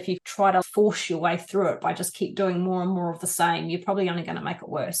sometimes if you try to force your way through it by just keep doing more and more of the same, you're probably only going to make it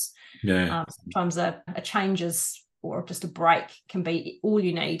worse. Yeah. Sometimes a changes or just a break can be all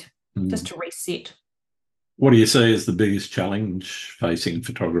you need just to reset. What do you see as the biggest challenge facing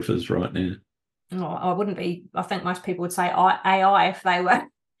photographers right now? Oh, I wouldn't be. I think most people would say AI if they were.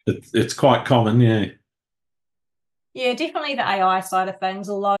 It's quite common, yeah. Yeah, definitely the AI side of things,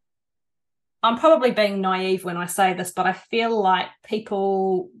 although I'm probably being naive when I say this, but I feel like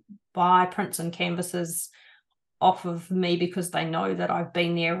people buy prints and canvases off of me because they know that I've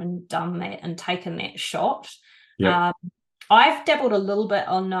been there and done that and taken that shot. Yep. I've dabbled a little bit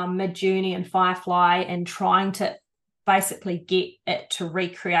on Midjourney and Firefly and trying to basically get it to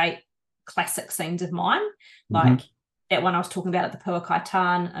recreate classic scenes of mine, like that one I was talking about at the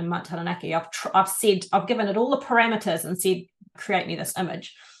Puakaitan and Mount Taranaki. I've given it all the parameters and said, create me this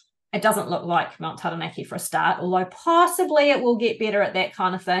image. it doesn't look like Mount Taranaki for a start, although possibly it will get better at that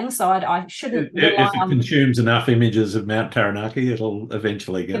kind of thing. So I shouldn't rely If it on consumes enough images of Mount Taranaki, it'll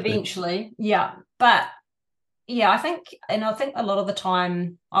eventually get there. eventually. Yeah. But yeah, I think a lot of the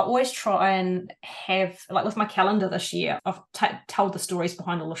time I always try and have, like with my calendar this year, I've told the stories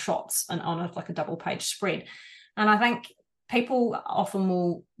behind all the shots and on like a double page spread. And I think people often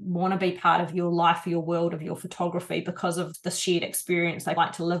will want to be part of your life, your world, of your photography because of the shared experience. They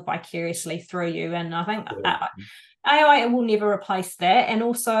like to live vicariously through you. And I think AI will never replace that. And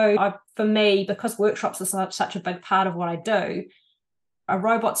also, for me, because workshops are such a big part of what I do, a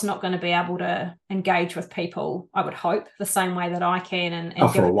robot's not going to be able to engage with people, I would hope, the same way that I can. And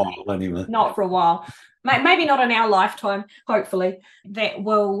not for a while, anyway. Not for a while. Maybe not in our lifetime, hopefully. That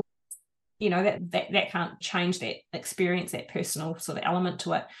will, that can't change that experience, that personal sort of element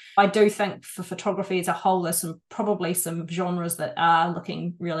to it. I do think for photography as a whole, there's probably some genres that are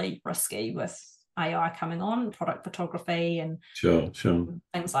looking really risky with AI coming on, product photography and sure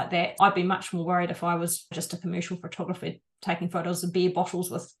things like that. I'd be much more worried if I was just a commercial photographer taking photos of beer bottles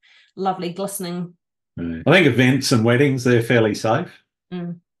with lovely glistening. Right. I think events and weddings, they're fairly safe.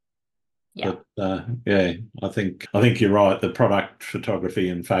 Yeah. But I think you're right. The product photography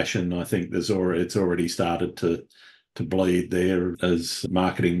and fashion, I think it's already started to bleed there as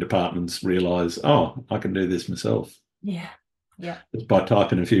marketing departments realise, oh, I can do this myself. Yeah. Just by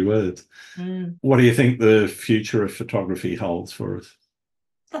typing a few words. What do you think the future of photography holds for us?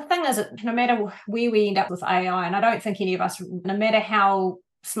 The thing is, no matter where we end up with AI, and I don't think any of us, no matter how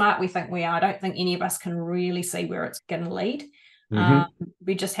smart we think we are, I don't think any of us can really see where it's going to lead.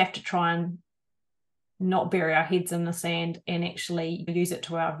 We just have to try and not bury our heads in the sand and actually use it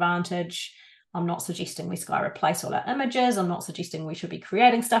to our advantage. I'm not suggesting we replace all our images. I'm not suggesting we should be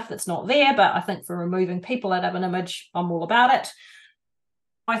creating stuff that's not there, but I think for removing people out of an image, I'm all about it.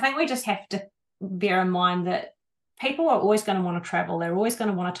 I think we just have to bear in mind that people are always going to want to travel. They're always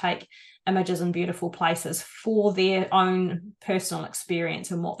going to want to take images in beautiful places for their own personal experience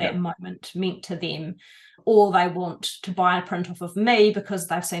and what that moment meant to them. Or they want to buy a print off of me because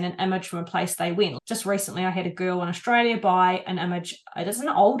they've seen an image from a place they went. Just recently, I had a girl in Australia buy an image. It is an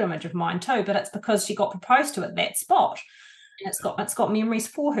old image of mine too, but it's because she got proposed to at that spot. And it's got memories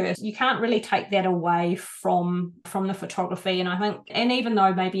for her. You can't really take that away from the photography. And I think, and even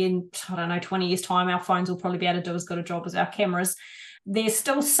though maybe in, 20 years' time, our phones will probably be able to do as good a job as our cameras, there's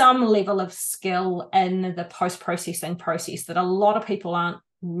still some level of skill in the post-processing process that a lot of people aren't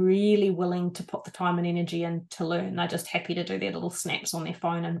really willing to put the time and energy in to learn. They're just happy to do their little snaps on their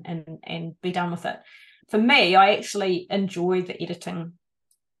phone and be done with it. For me, I actually enjoy the editing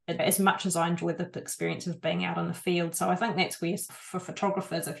as much as I enjoy the experience of being out in the field. So I think that's where, for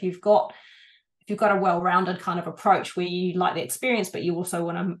photographers, if you've got a well-rounded kind of approach where you like the experience, but you also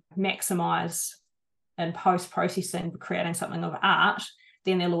want to maximize in post-processing, creating something of art,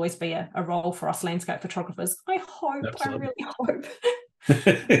 then there'll always be a role for us landscape photographers. I hope. Absolutely. I really hope.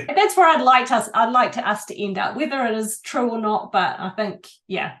 That's where I'd like us to end up, whether it is true or not. But I think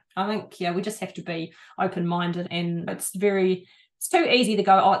we just have to be open-minded, and it's too easy to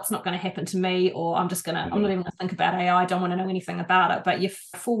go, oh, it's not going to happen to me, or I'm not even going to think about AI. I don't want to know anything about it. But you're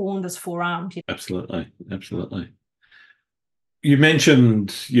forewarned is forearmed. Absolutely. You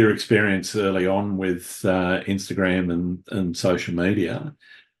mentioned your experience early on with Instagram and social media.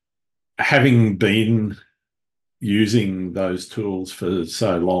 Having been using those tools for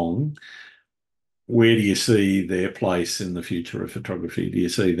so long, where do you see their place in the future of photography? Do you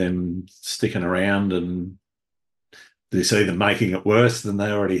see them sticking around, and do you see them making it worse than they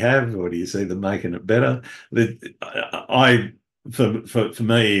already have, or do you see them making it better? For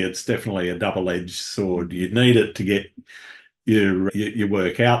me, it's definitely a double-edged sword. You need it to get your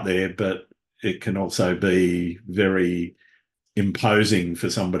work out there, but it can also be very imposing for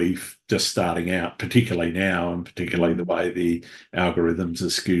somebody just starting out, particularly now, and particularly the way the algorithms are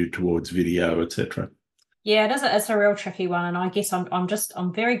skewed towards video, etc. Yeah, it's a real tricky one, and I guess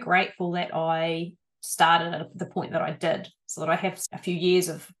I'm very grateful that I started at the point that I did, so that I have a few years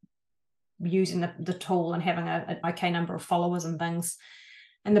of using the tool and having an okay number of followers and things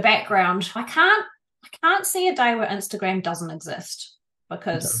in the background. I can't see a day where Instagram doesn't exist,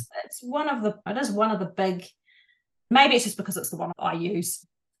 because it is one of the big. Maybe it's just because it's the one I use,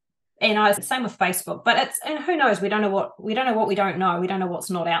 and same with Facebook. But and who knows? We don't know what we don't know. We don't know what's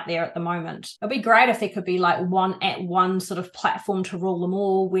not out there at the moment. It'd be great if there could be like one sort of platform to rule them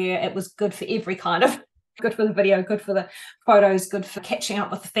all, where it was good for every kind of, good for the video, good for the photos, good for catching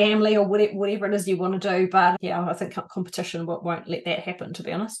up with the family, or whatever it is you want to do. But yeah, I think competition won't let that happen, to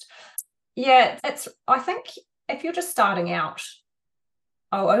be honest. Yeah, I think if you're just starting out,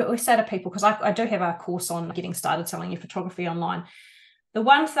 I always say to people, because I do have a course on getting started selling your photography online. The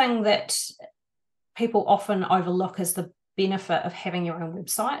one thing that people often overlook is the benefit of having your own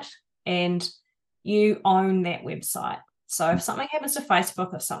website, and you own that website. So if something happens to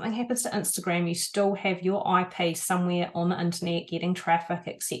Facebook, if something happens to Instagram, you still have your IP somewhere on the internet getting traffic,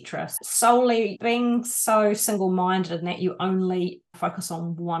 etc. Solely being so single-minded in that you only focus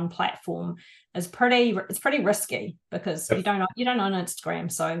on one platform is pretty risky, because you don't own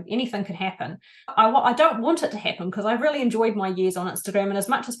Instagram, so anything can happen. I don't want it to happen, because I really enjoyed my years on Instagram, and as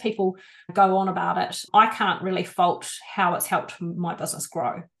much as people go on about it, I can't really fault how it's helped my business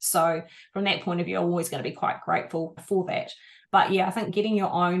grow. So from that point of view, I'm always going to be quite grateful for that. But yeah, I think getting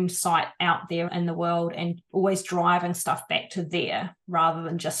your own site out there in the world and always driving stuff back to there rather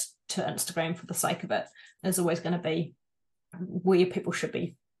than just to Instagram for the sake of it is always going to be where people should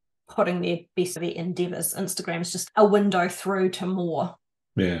be putting their best of their endeavors. Instagram is just a window through to more.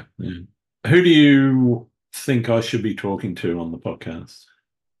 Yeah. Who do you think I should be talking to on the podcast?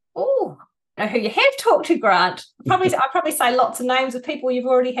 Oh, who you have talked to, Grant? I'd probably say lots of names of people you've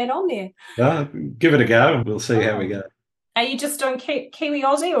already had on there. Give it a go. We'll see how we go. Are you just doing Kiwi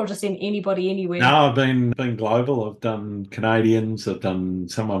Aussie, or just in anybody anywhere? No, I've been global. I've done Canadians. I've done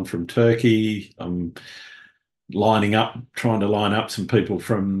someone from Turkey. I'm trying to line up some people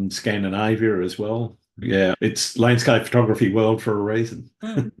from Scandinavia as well. Yeah, it's landscape photography world for a reason.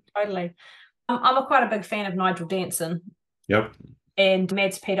 Totally. I'm quite a big fan of Nigel Danson. Yep. And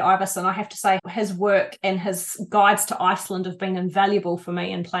Mads Peter Iverson. I have to say his work and his guides to Iceland have been invaluable for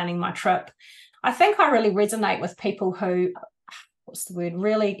me in planning my trip. I think I really resonate with people who,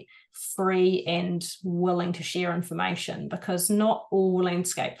 really free and willing to share information, because not all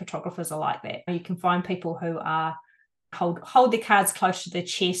landscape photographers are like that. You can find people who are hold their cards close to their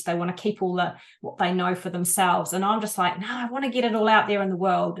chest. They want to keep all what they know for themselves. And I'm just like, no, I want to get it all out there in the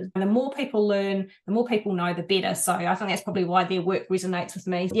world. And the more people learn, the more people know, the better. So I think that's probably why their work resonates with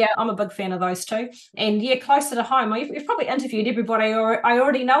me. Yeah, I'm a big fan of those two. And yeah, closer to home, you've probably interviewed everybody I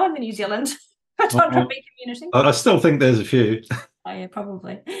already know in the New Zealand photography community. I still think there's a few. Oh yeah,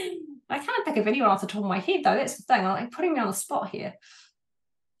 probably. I can't think of anyone off the top of my head, though. That's the thing. I'm putting me on the spot here.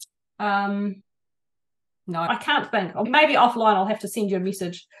 No, I can't think. Or maybe offline I'll have to send you a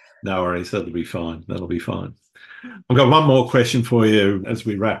message. No worries. That'll be fine. I've got one more question for you as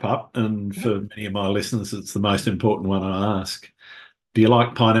we wrap up. And for many of my listeners, it's the most important one I ask. Do you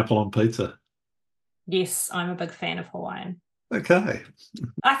like pineapple on pizza? Yes, I'm a big fan of Hawaiian. Okay.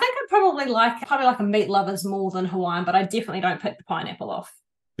 I think I probably like a meat lovers more than Hawaiian, but I definitely don't pick the pineapple off.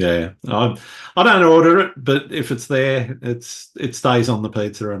 Yeah, I don't order it, but if it's there, it stays on the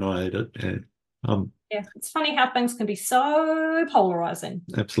pizza and I eat it. Yeah. Yeah, it's funny how things can be so polarizing.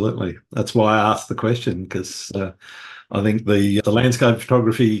 Absolutely. That's why I asked the question, because I think the landscape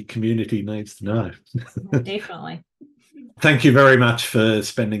photography community needs to know. Definitely. Thank you very much for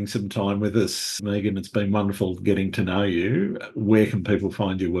spending some time with us, Megan. It's been wonderful getting to know you. Where can people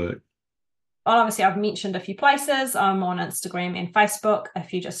find your work? Well, obviously, I've mentioned a few places. I'm on Instagram and Facebook.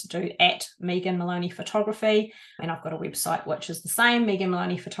 If you just do @Megan Maloney Photography, and I've got a website which is the same,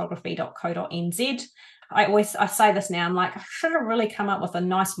 meganmaloneyphotography.co.nz. I say this now, I'm like, I should have really come up with a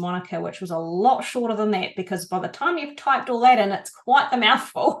nice moniker, which was a lot shorter than that, because by the time you've typed all that in, it's quite the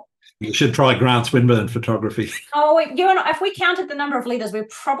mouthful. You should try Grant Swinburne Photography. Oh, if we counted the number of letters, we're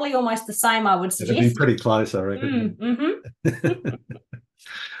probably almost the same, I would suggest. It'd be pretty close, I reckon.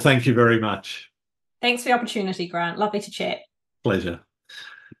 Thank you very much. Thanks for the opportunity, Grant. Lovely to chat. Pleasure.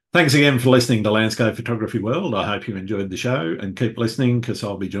 Thanks again for listening to Landscape Photography World. I hope you enjoyed the show, and keep listening, because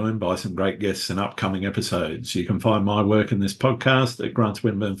I'll be joined by some great guests in upcoming episodes. You can find my work in this podcast at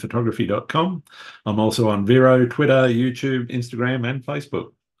grantswinburnephotography.com. I'm also on Vero, Twitter, YouTube, Instagram and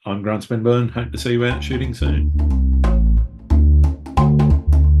Facebook. I'm Grant Swinburne. Hope to see you out shooting soon.